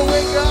you ever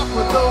wake up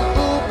with those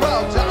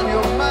bullfrogs on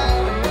your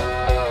mind?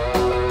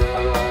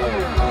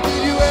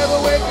 Did you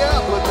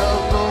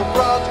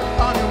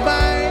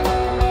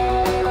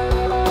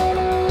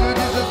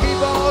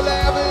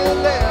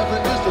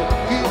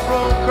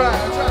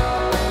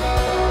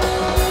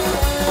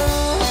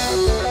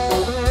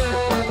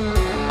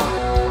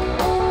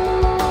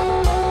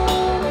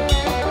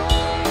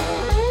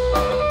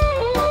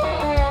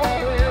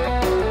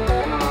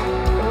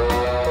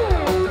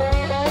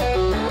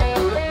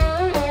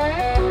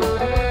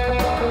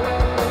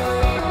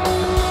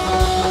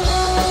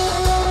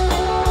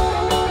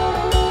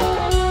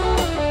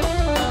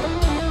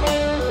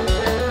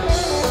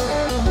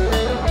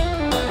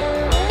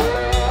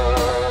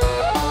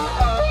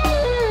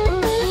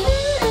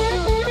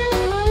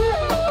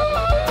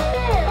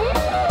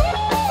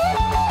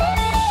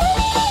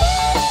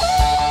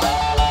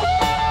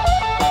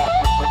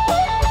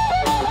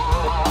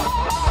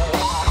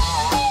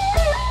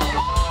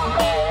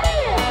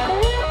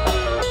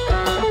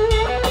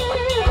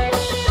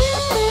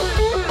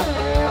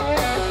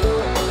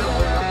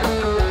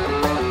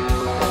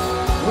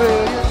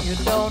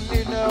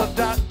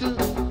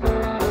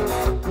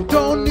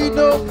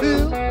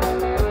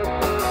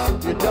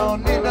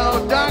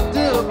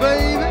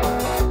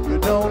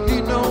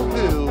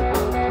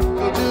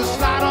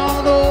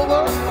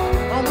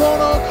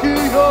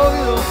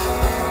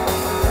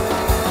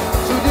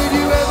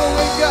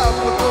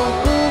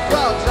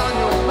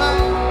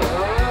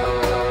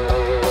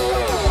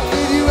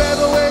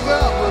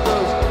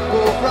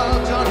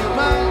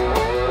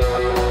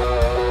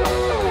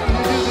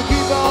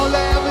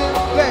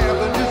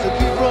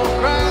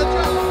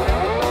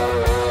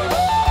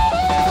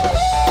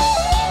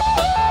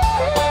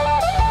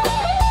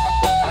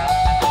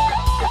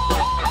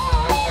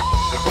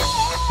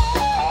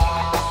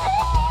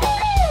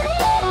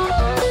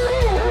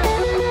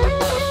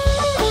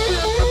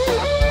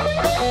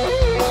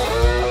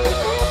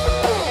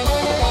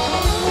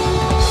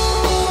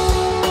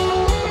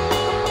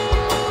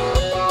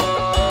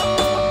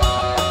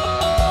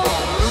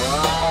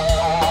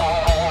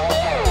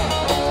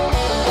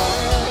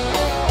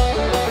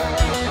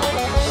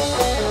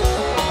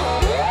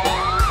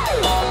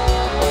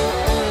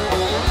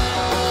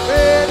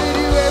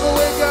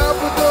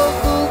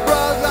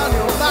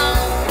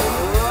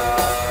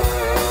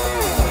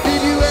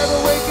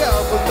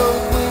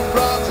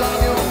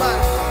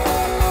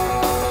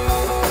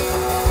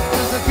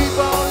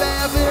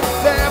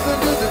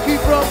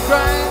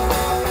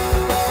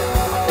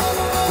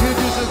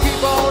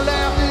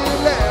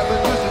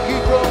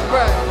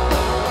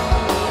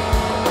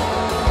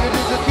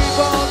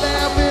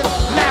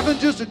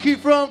just to keep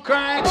from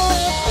crying.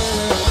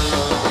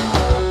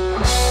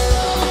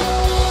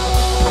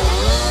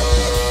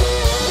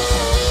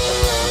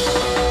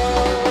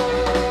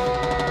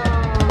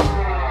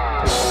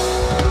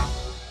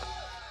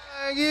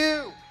 Thank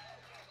you.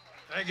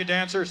 Thank you,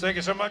 dancers. Thank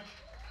you so much.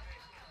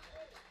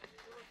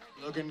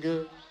 Looking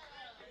good.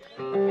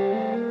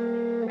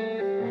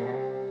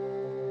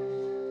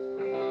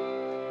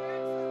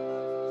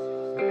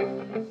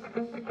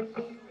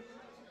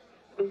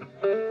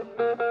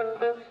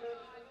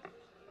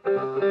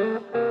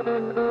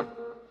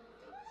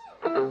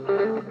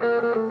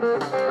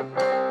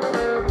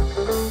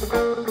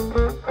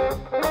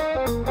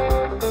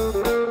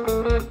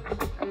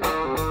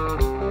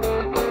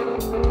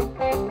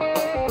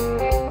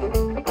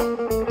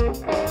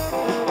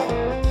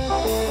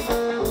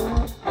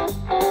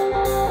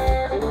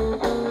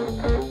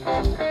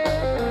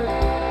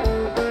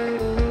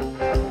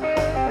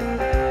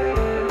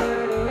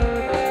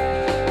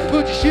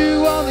 Put your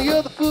shoe on the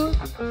other foot.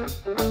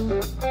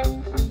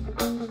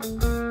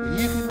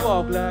 You can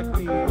walk like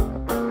me.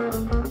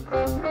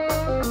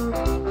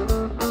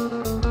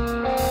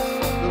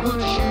 Put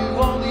your shoe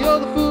on the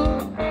other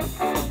foot.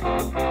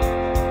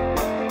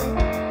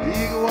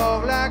 You can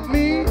walk like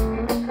me.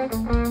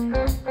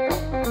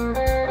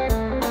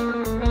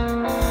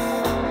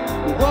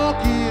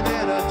 Walking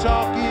and a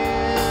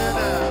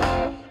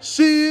talking,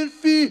 see and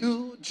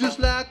feel just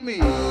like me.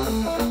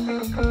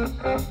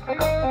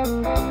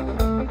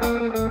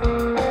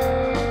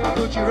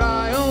 Put your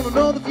eye on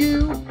another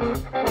view.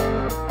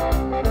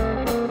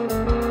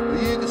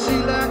 You can see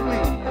like me.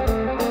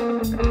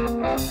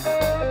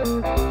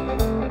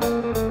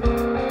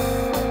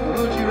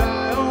 Put your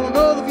eye on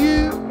another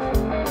view.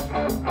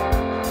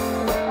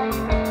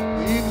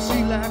 You can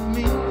see like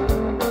me.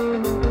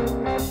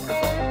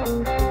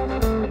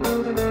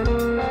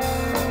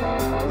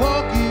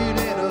 Walking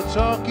and a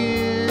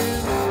talking,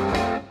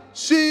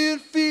 see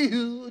and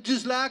feel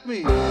just like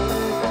me.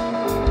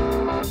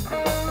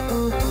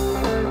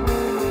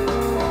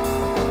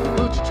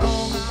 Put your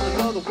tongue out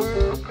another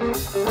word.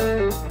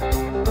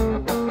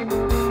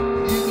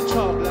 You can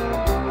talk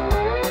like.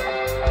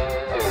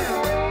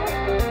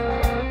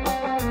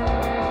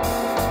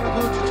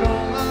 Put your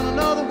tongue out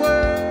another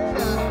word.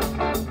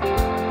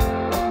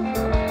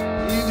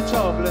 You can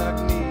talk like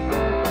me.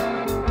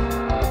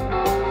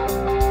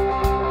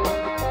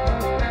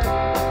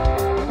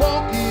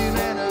 Walking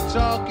and a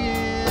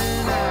talking,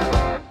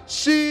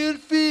 see and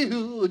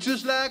feel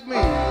just like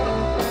me.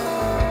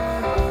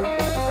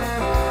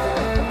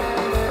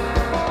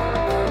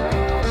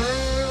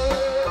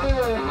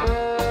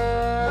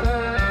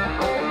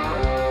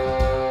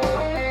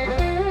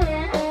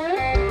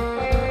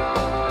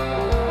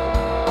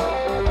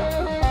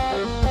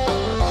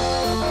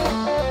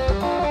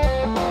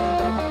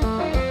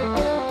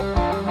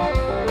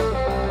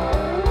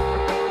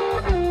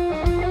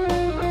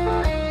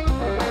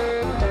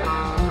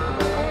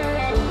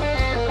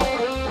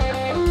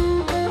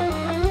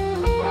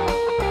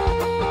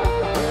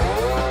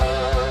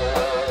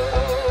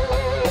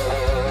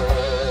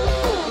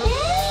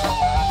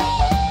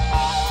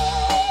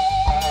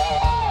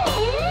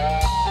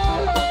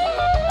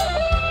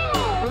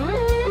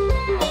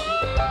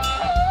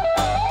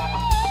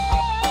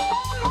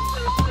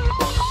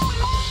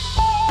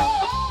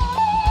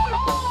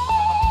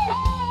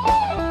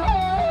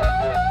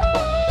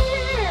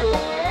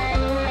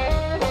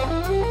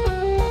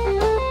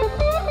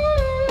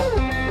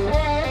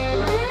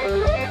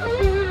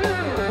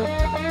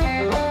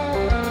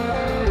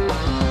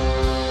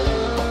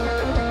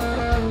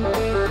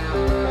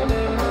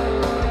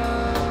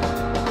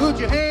 Put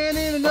your hand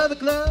in another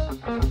glove.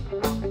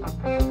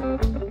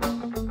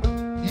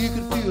 You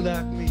can feel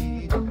like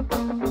me.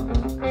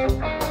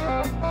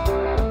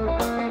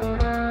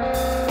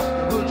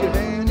 Put your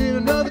hand in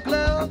another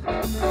glove.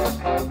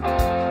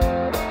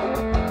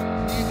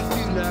 You can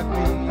feel like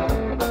me.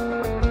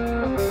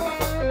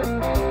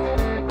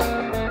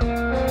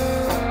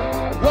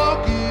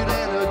 Walking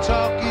and a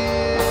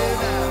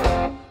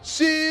talking,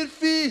 see and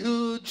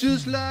feel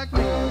just like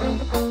me.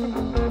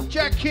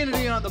 Jack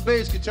Kennedy on the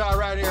bass guitar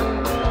right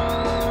here.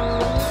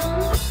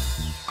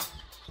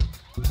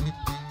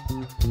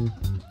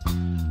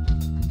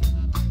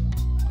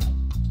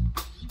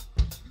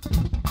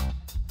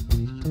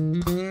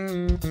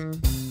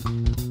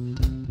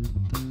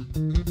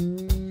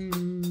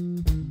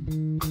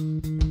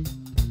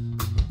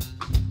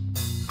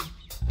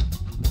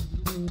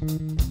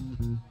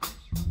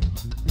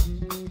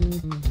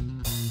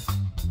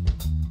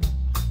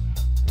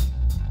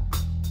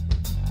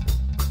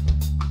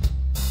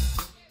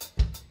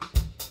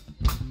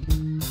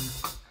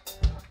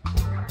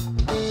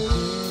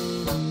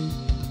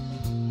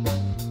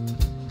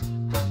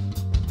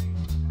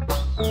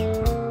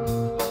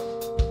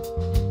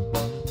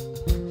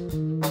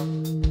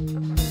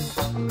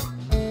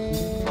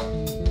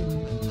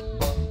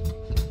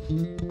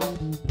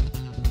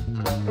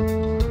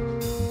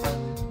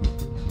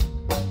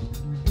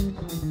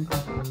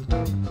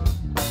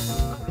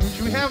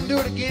 Should we have him do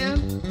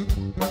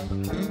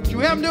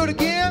it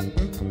again?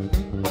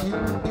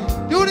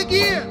 Do it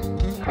again.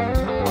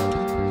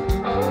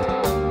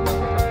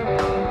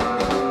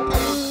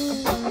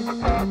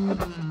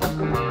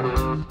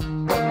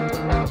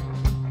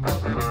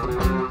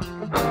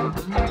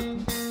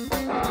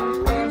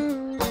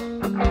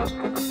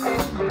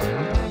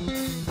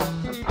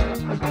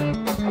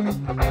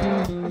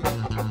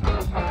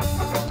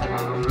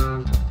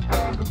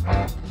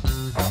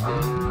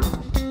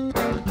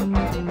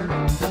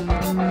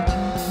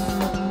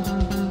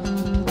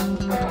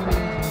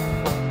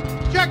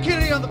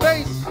 On the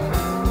bass.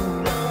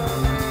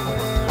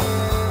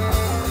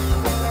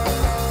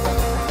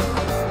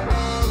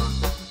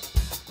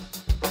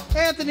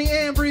 Anthony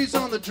Ambriz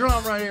on the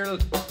drum right here.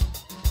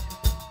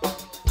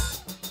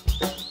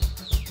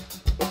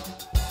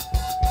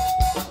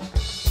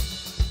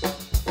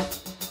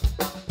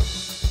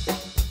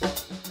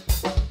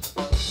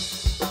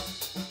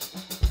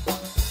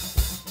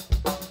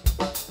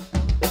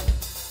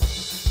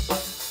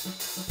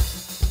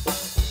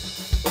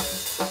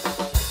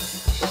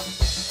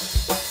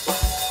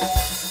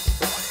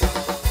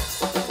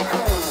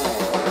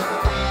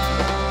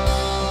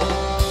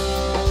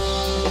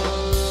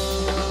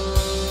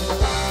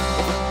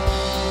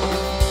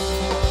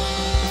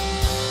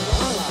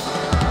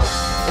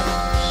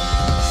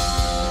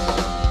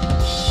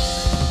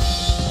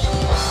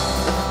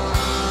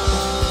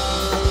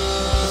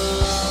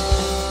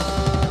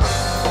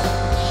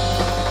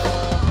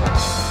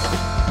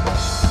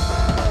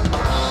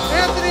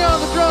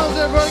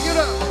 Everybody get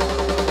up.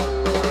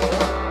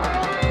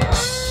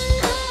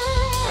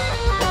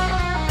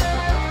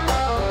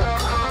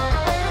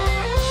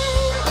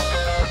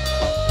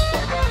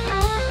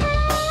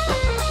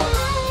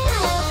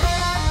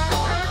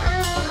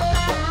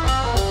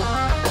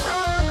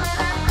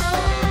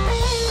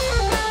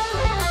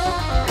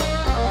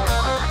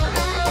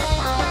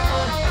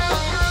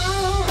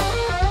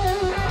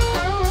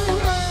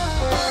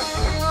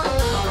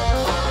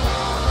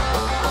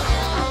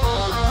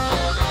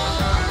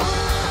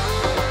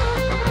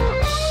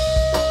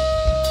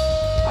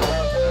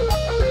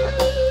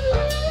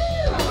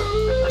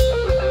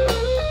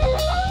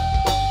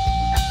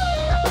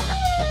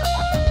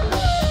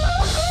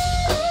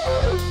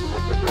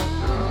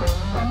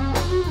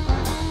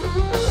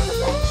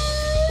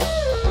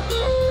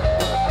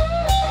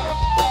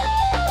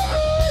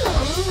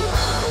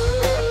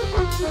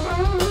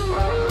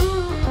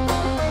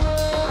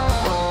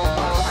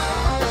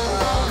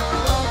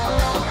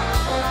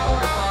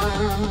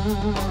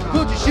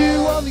 Put your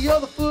shoe on the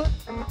other foot.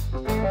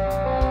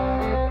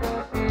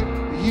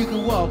 You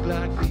can walk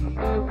like me.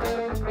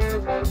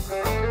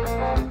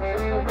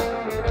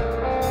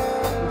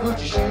 Put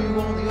your shoe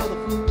on the other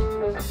foot.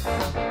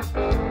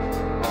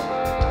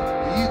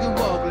 You can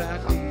walk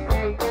like me.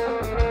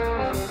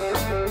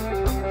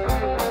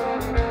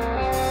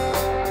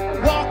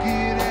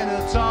 Walking and a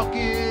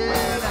talking,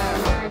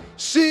 I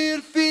see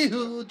and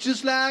feel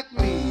just like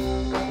me.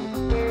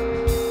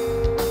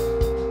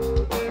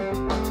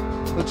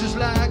 Just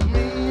like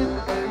me,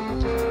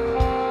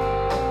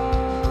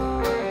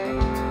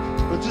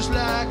 just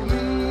like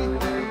me,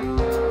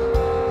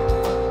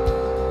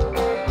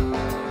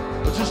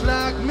 just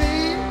like me,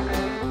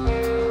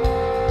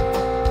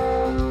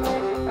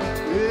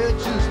 yeah,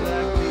 just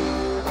like me.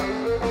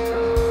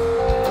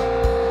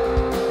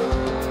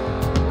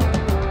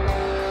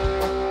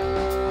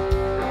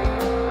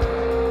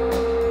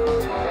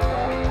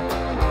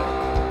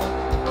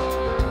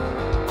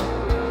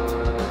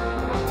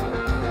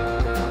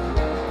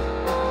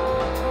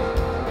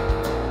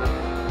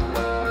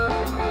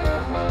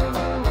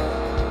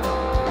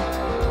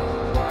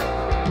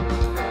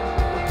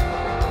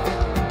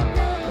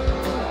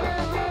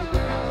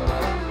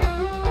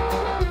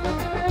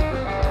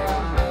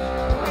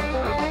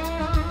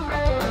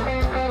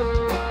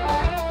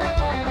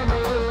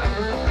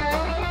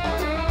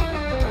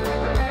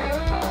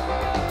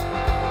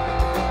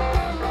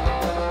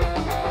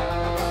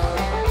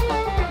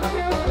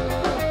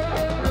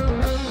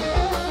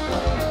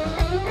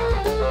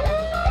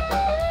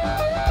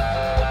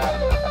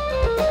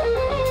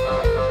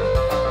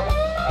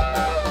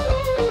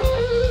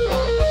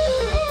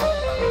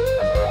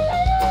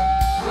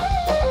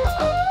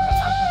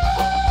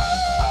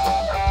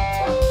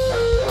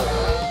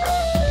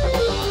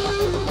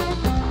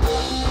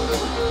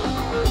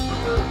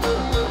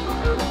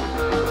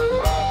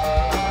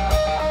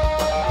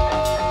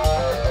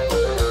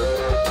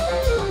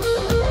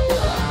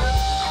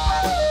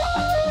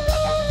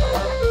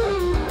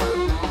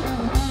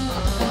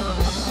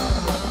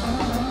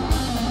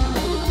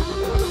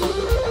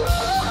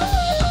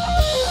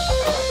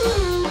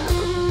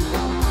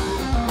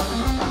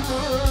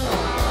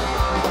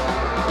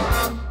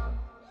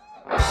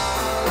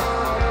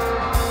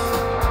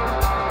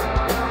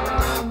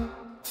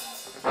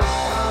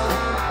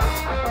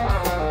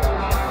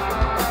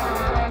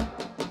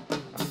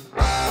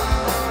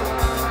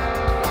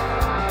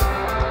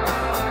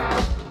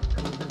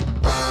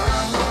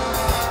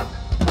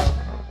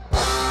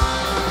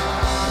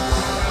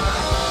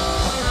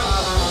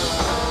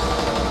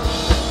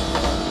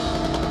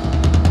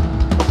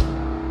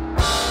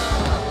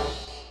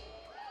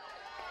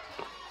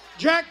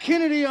 Jack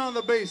Kennedy on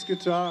the bass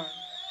guitar.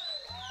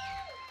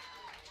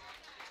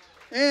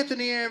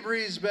 Anthony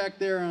Ambriz back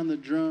there on the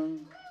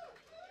drum.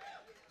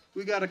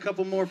 We got a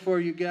couple more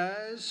for you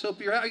guys. Hope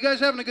you guys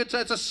having a good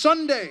time. It's a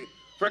Sunday,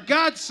 for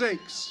God's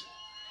sakes.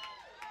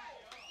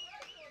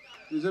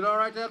 Is it all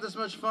right to have this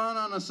much fun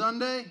on a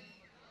Sunday?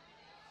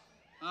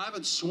 I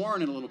haven't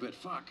sworn in a little bit.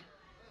 Fuck.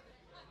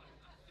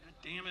 God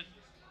damn it.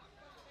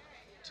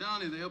 I'm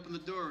telling you, they opened the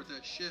door with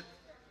that shit.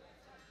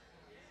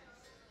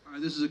 All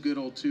right, this is a good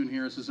old tune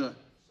here. This is a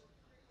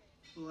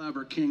little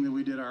Aber King that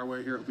we did our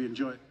way here. Hope you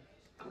enjoy it.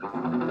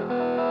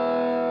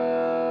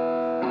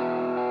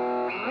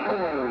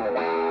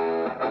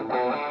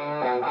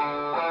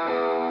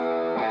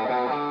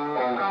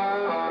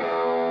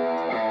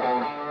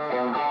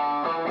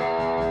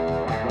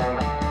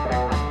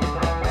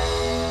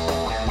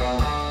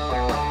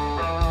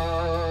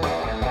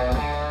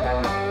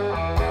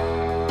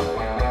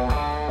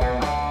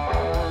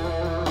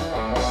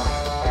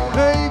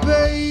 Hey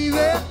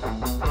baby,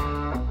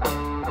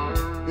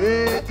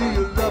 hey, do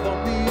you love on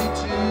me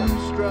too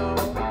strong?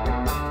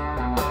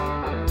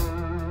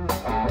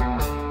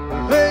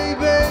 Hey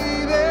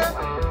baby,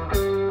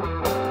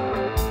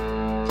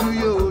 do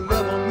you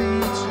love on me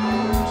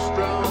too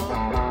strong?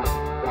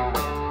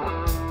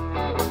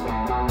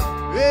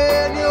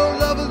 And your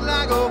love is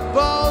like a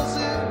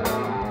faucet,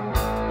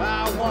 I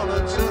wanna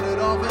turn it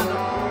off and on.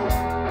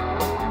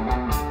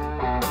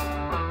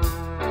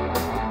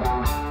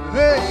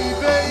 Hey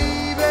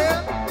baby,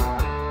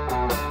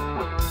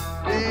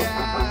 yeah,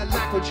 I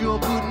like what you're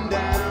putting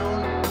down.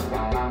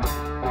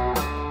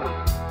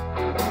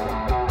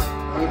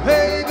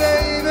 Hey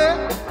baby,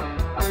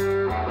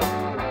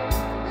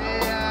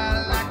 yeah,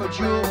 I like what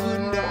you're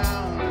putting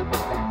down.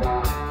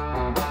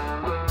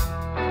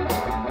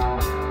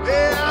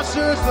 Yeah, I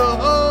searched the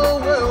whole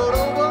world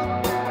over.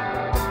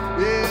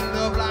 Yeah,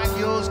 love like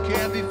yours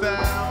can't be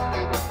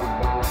found.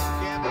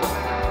 Can't be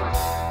found.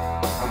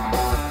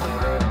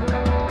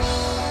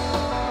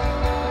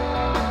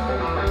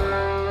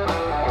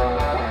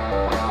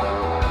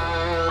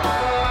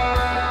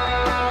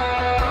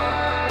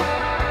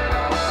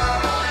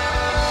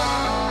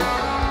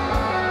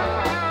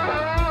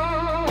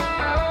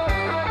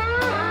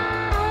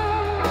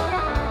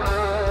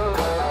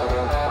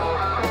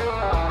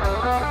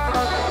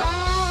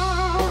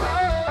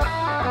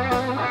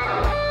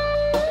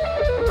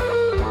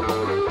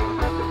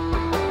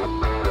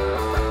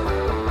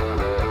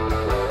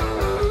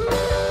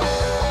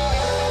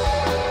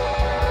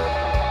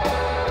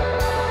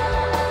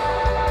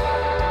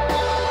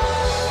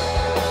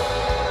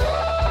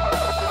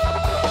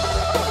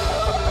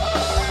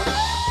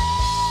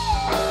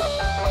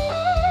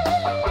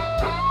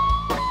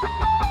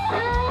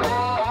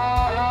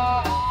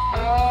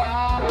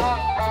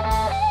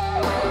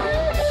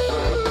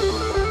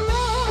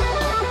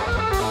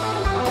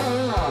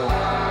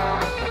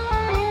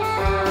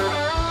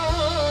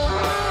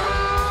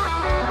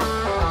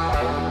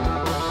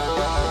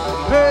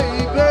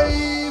 Hey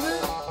baby,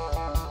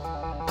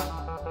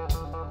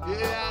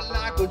 yeah, I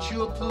like what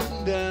you're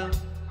putting down.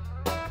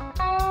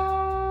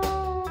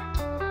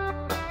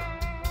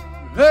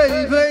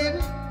 Hey baby,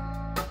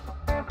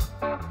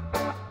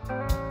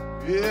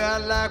 yeah, I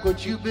like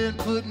what you've been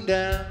putting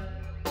down.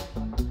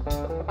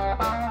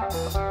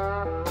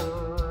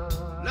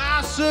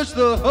 I searched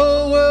the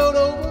whole world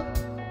over.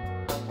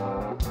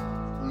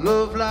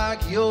 Love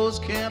like yours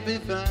can't be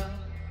found.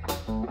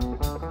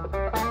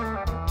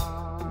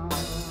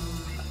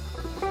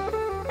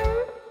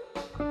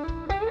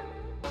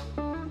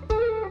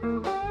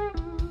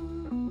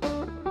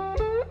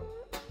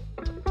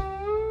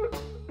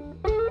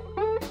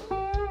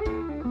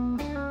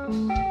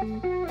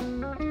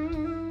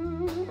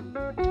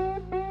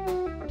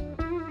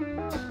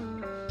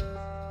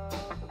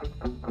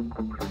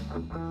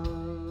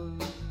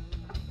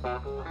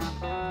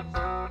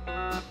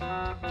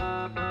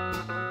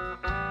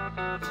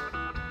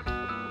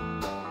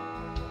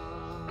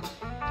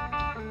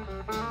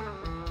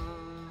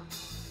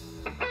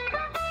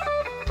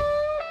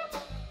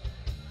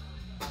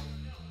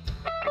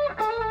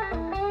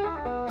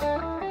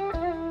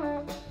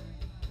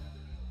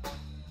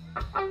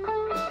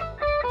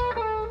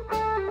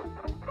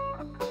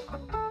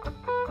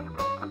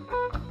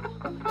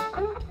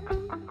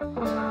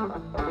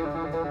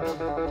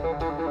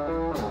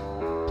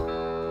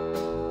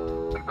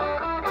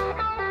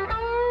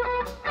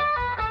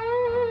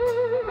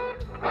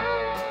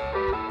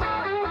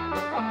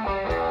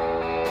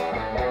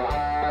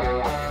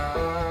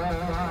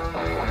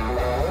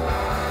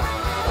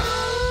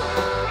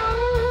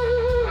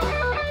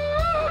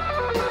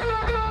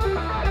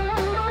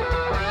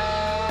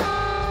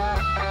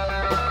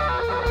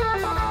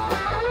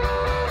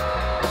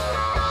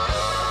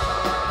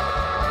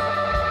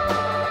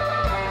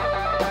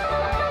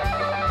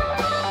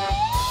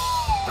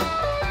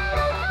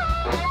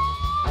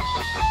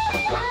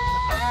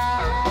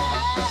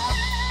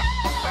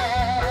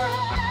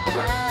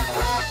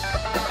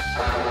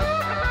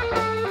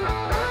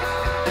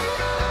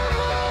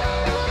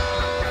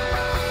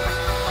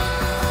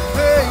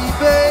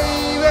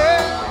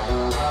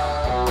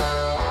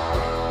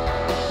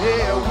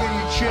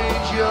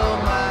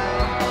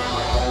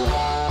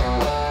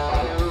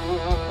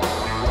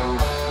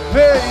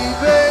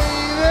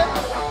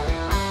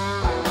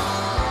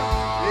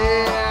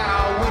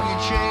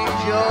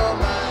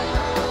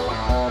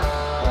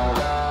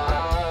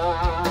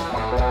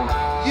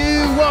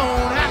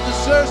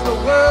 the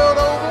world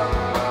over.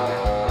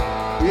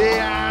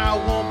 Yeah, I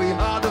won't be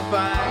hard to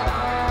find.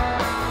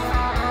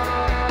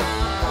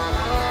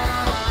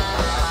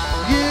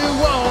 You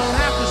won't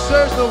have to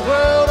search the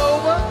world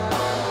over.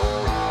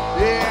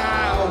 Yeah,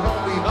 I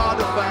won't be hard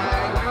to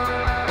find.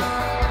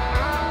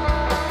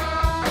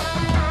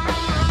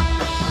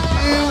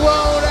 You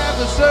won't have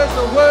to search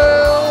the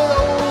world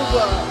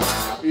over.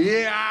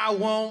 Yeah, I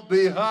won't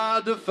be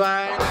hard to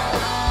find.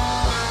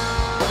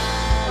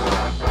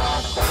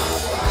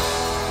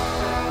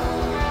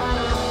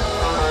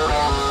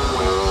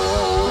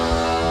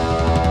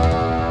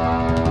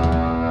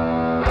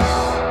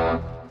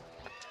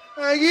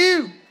 Thank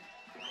you.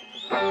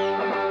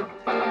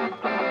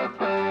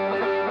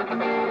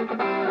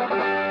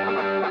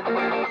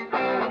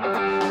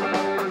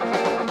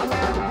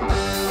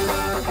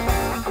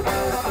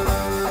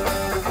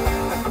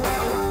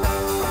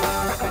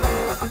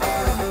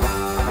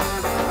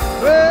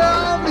 Well,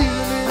 I'm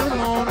leaving in the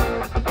morning.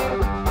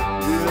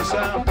 Yes,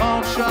 I'm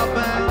Pawnshop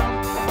Bound.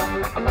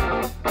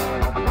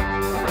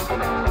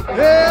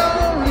 Yeah,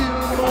 I'm leaving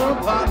in the morning,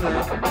 partner.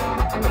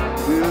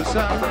 Yes,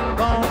 I'm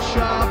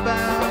Pawnshop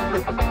Bound.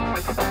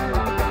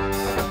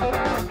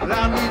 But I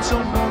need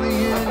some money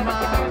in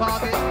my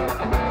pocket.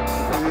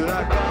 Well,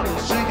 I got to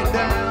sink it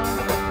down.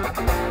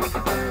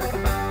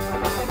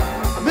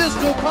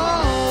 Mr.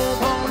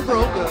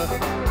 Pawnbroker,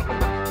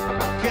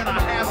 can I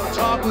have a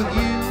talk with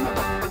you?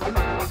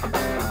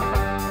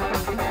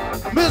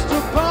 Mr.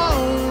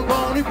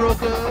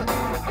 Pawnbroker,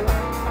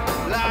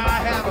 will I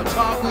have a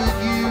talk with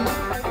you?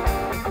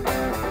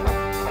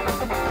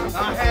 I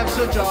have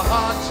such a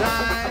hard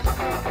time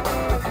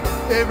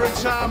every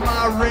time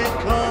my rent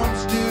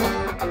comes due.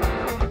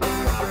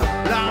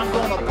 But I'm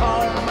gonna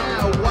pawn my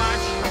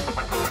watch,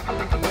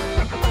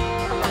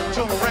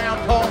 turn around,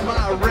 pawn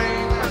my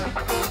ring.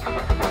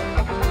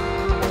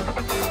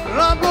 And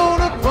I'm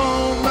gonna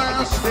pawn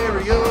my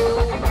stereo,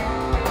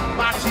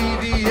 my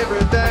TV,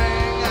 everything.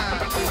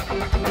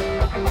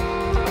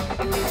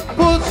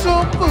 Put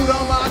some food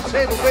on my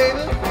table,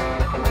 baby.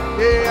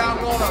 Yeah, I'm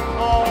gonna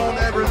pawn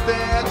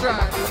everything, that's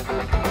right.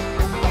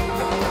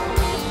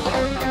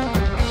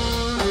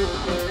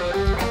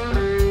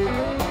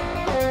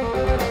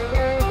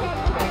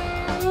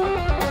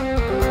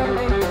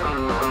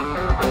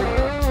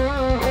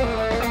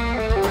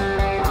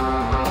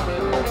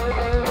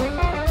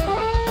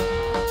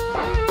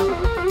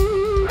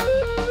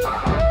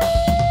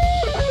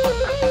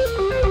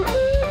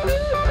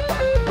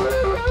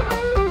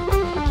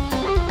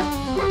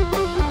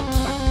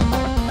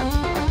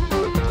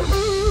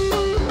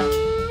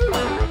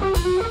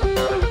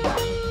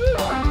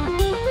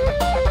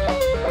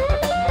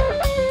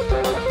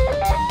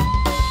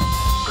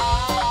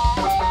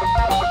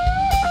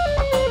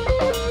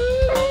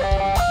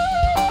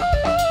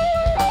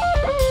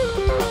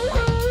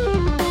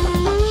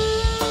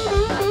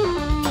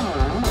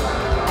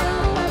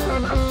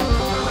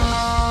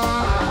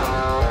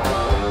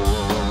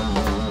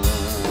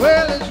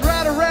 Well, it's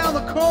right around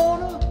the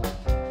corner.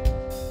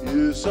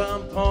 Yes,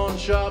 I'm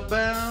Pawnshop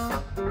Bound.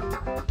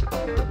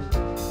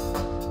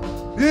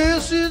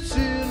 Yes, it's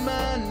in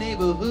my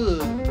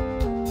neighborhood.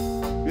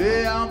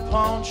 Yeah, I'm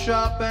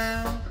Pawnshop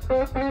Bound.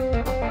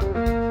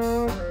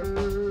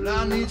 But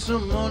I need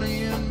some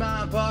money in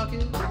my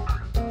pocket.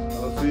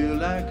 I feel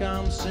like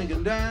I'm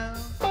sinking down,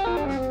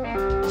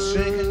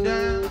 sinking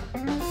down.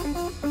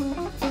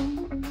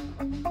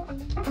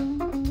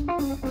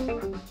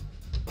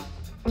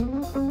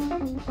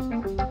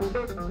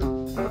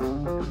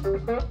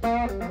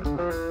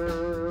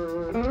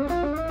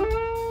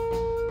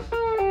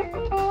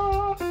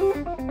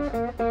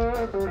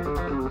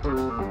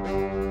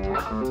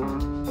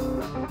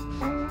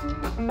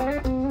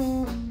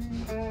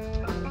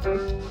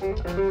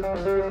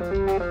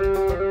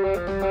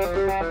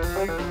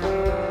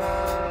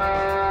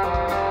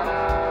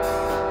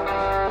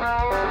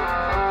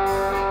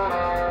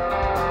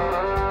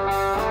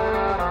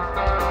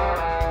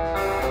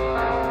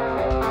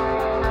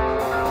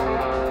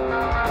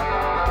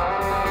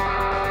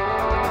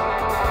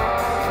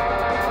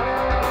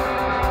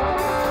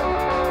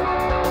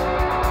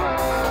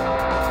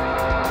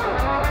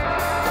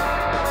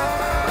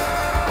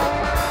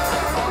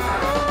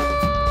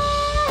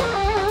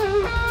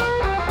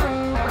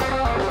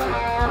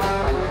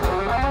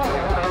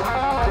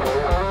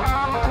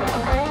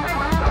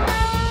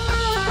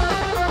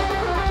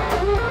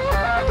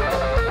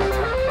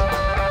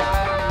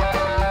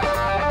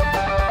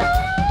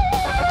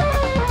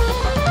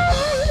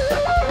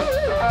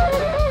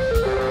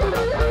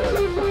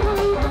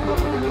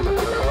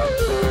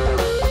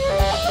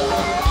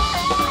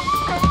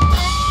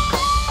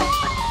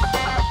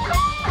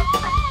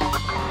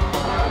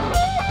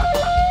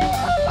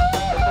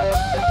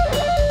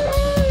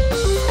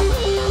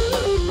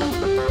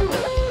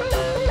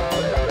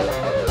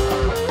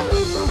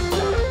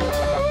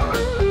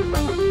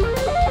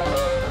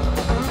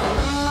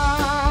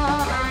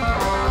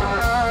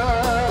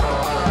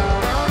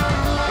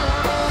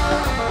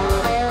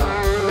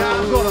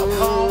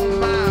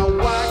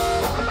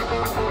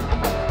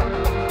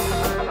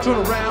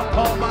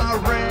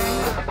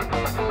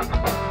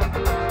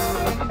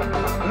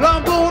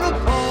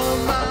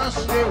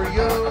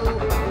 stereo,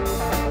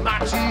 my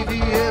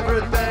TV,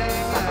 everything.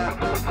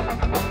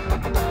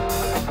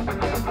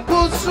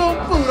 Put some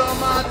food on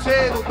my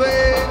table,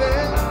 baby.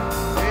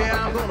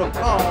 Yeah, I'm gonna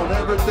pawn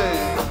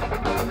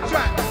everything.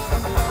 Try.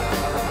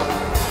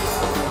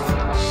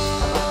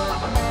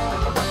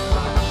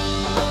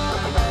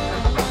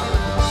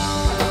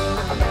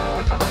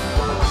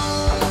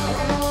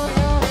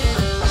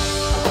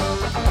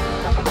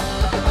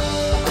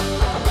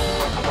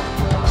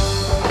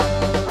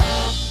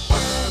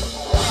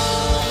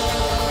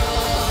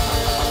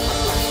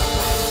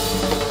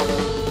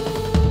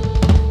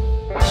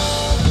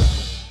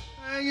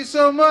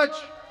 So much.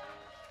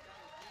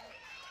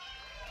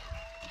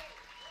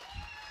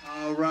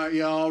 All right,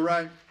 y'all, all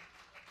right.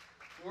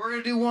 We're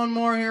going to do one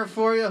more here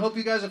for you. Hope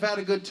you guys have had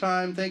a good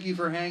time. Thank you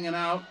for hanging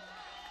out.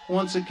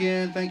 Once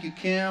again, thank you,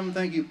 Kim.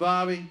 Thank you,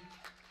 Bobby.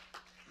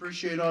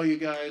 Appreciate all you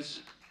guys.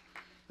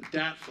 The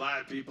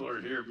datfly people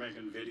are here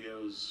making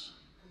videos.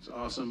 It's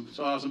awesome. It's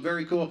awesome.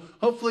 Very cool.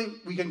 Hopefully,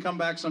 we can come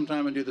back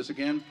sometime and do this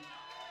again.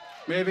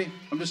 Maybe.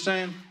 I'm just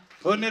saying.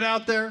 Putting it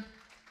out there.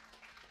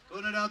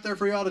 Putting it out there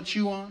for y'all to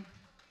chew on.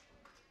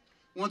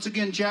 Once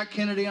again, Jack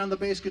Kennedy on the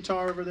bass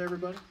guitar over there,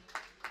 everybody.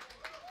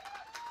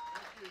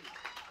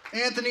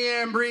 Anthony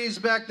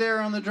Ambriz back there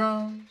on the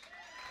drums.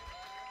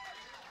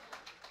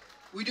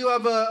 We do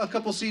have a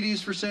couple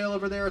CDs for sale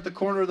over there at the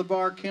corner of the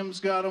bar. Kim's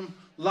got them.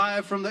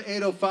 Live from the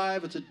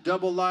 805. It's a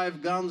double live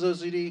Gonzo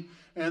CD.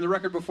 And the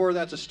record before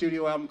that's a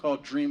studio album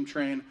called Dream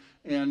Train.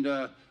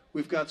 And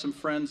we've got some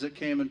friends that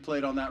came and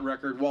played on that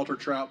record. Walter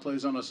Trout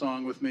plays on a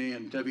song with me,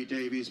 and Debbie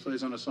Davies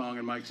plays on a song,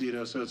 and Mike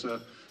Zito. So it's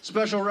a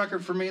special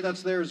record for me.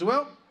 That's there as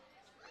well.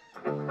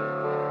 And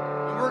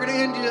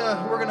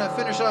we're gonna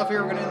finish off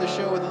here. We're gonna end the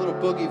show with a little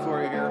boogie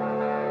for you here.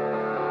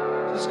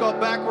 This is called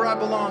Back Where I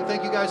Belong.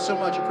 Thank you guys so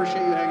much.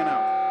 Appreciate you hanging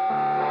out.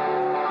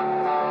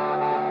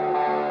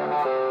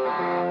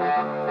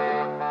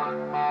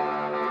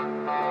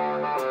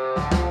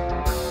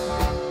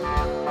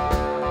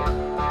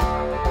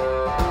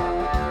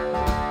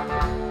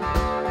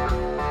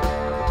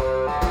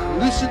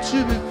 Listen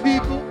to me,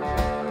 people,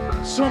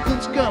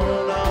 something's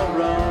going all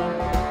wrong.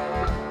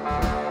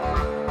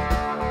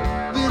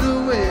 Been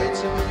away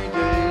too many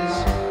days,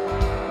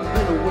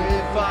 been away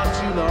far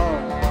too long.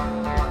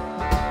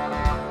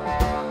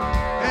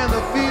 And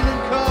the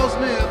feeling calls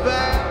me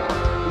back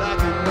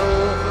like an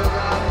old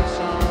forgotten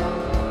song.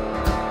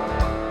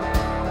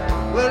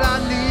 Well, I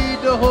need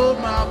to hold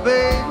my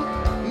baby,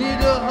 need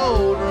to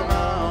hold her in my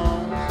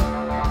arms.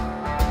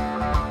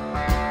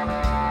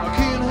 I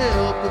can't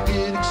help but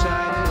get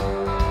excited.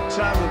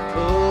 Time to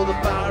pull the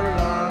fire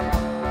alarm.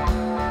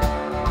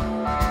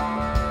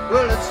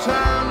 Well, it's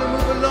time to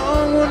move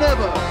along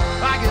whenever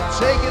I get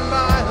taken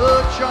by her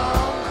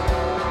charms.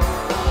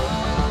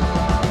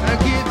 And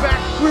get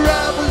back where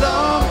I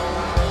belong.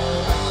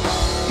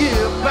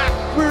 Get back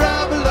where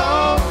I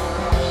belong.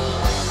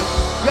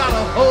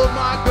 Gotta hold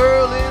my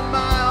girl in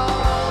my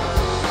arms.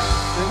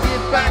 And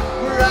get back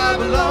where I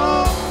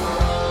belong.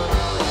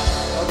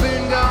 I've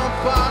been gone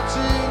far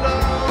too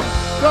long.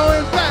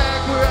 Going back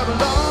where I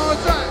belong.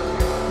 That's right.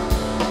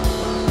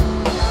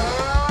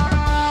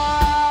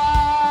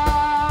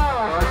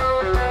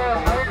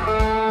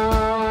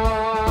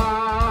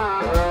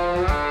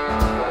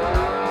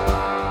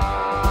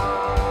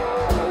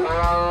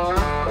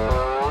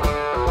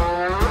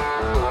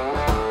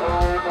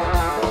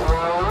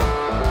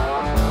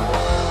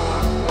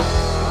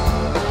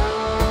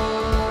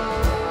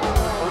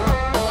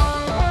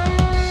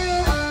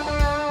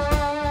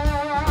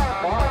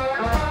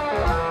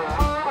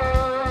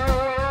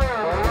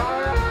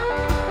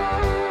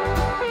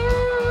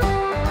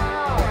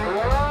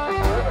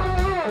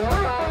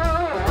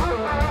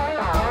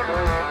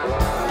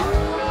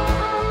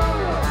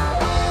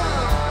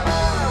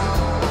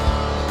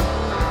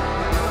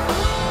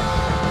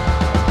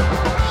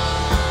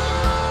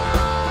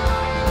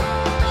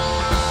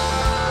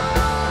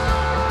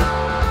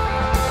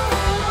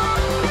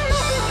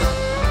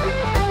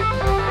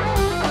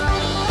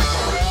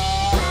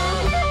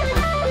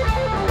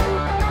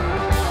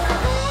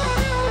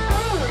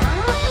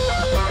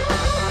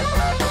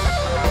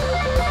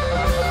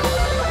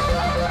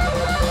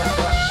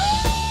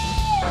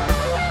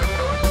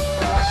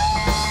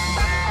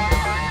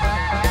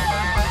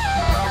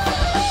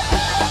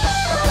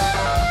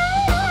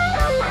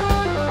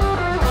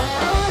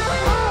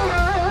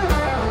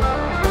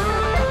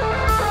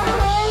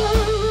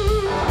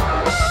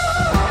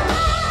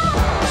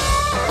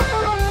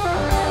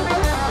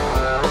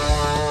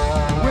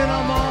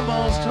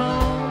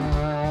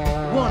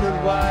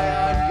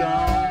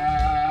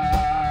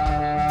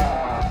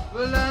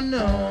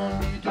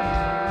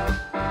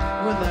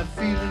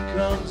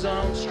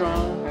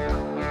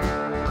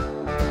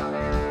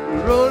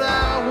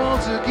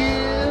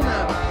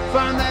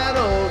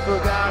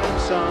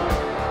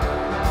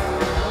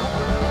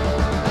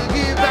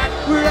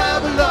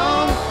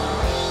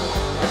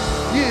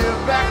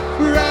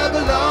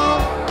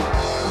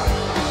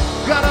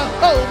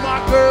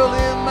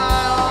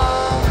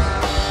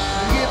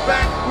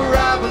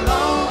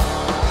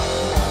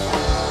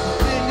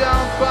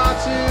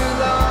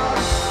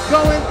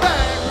 going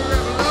back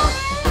wherever long.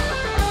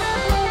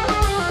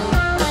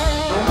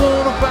 I'm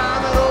gonna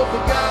find that old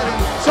forgotten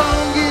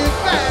song, get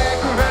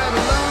back wherever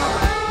long.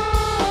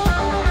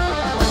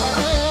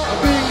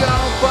 I've been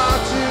gone far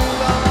too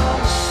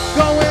long,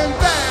 going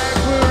back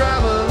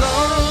wherever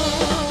long.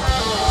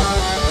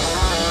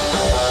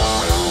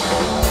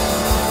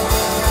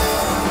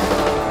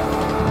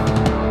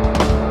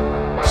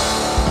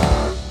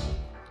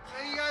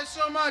 Thank you guys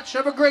so much.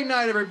 Have a great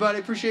night, everybody.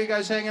 Appreciate you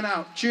guys hanging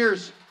out.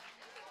 Cheers.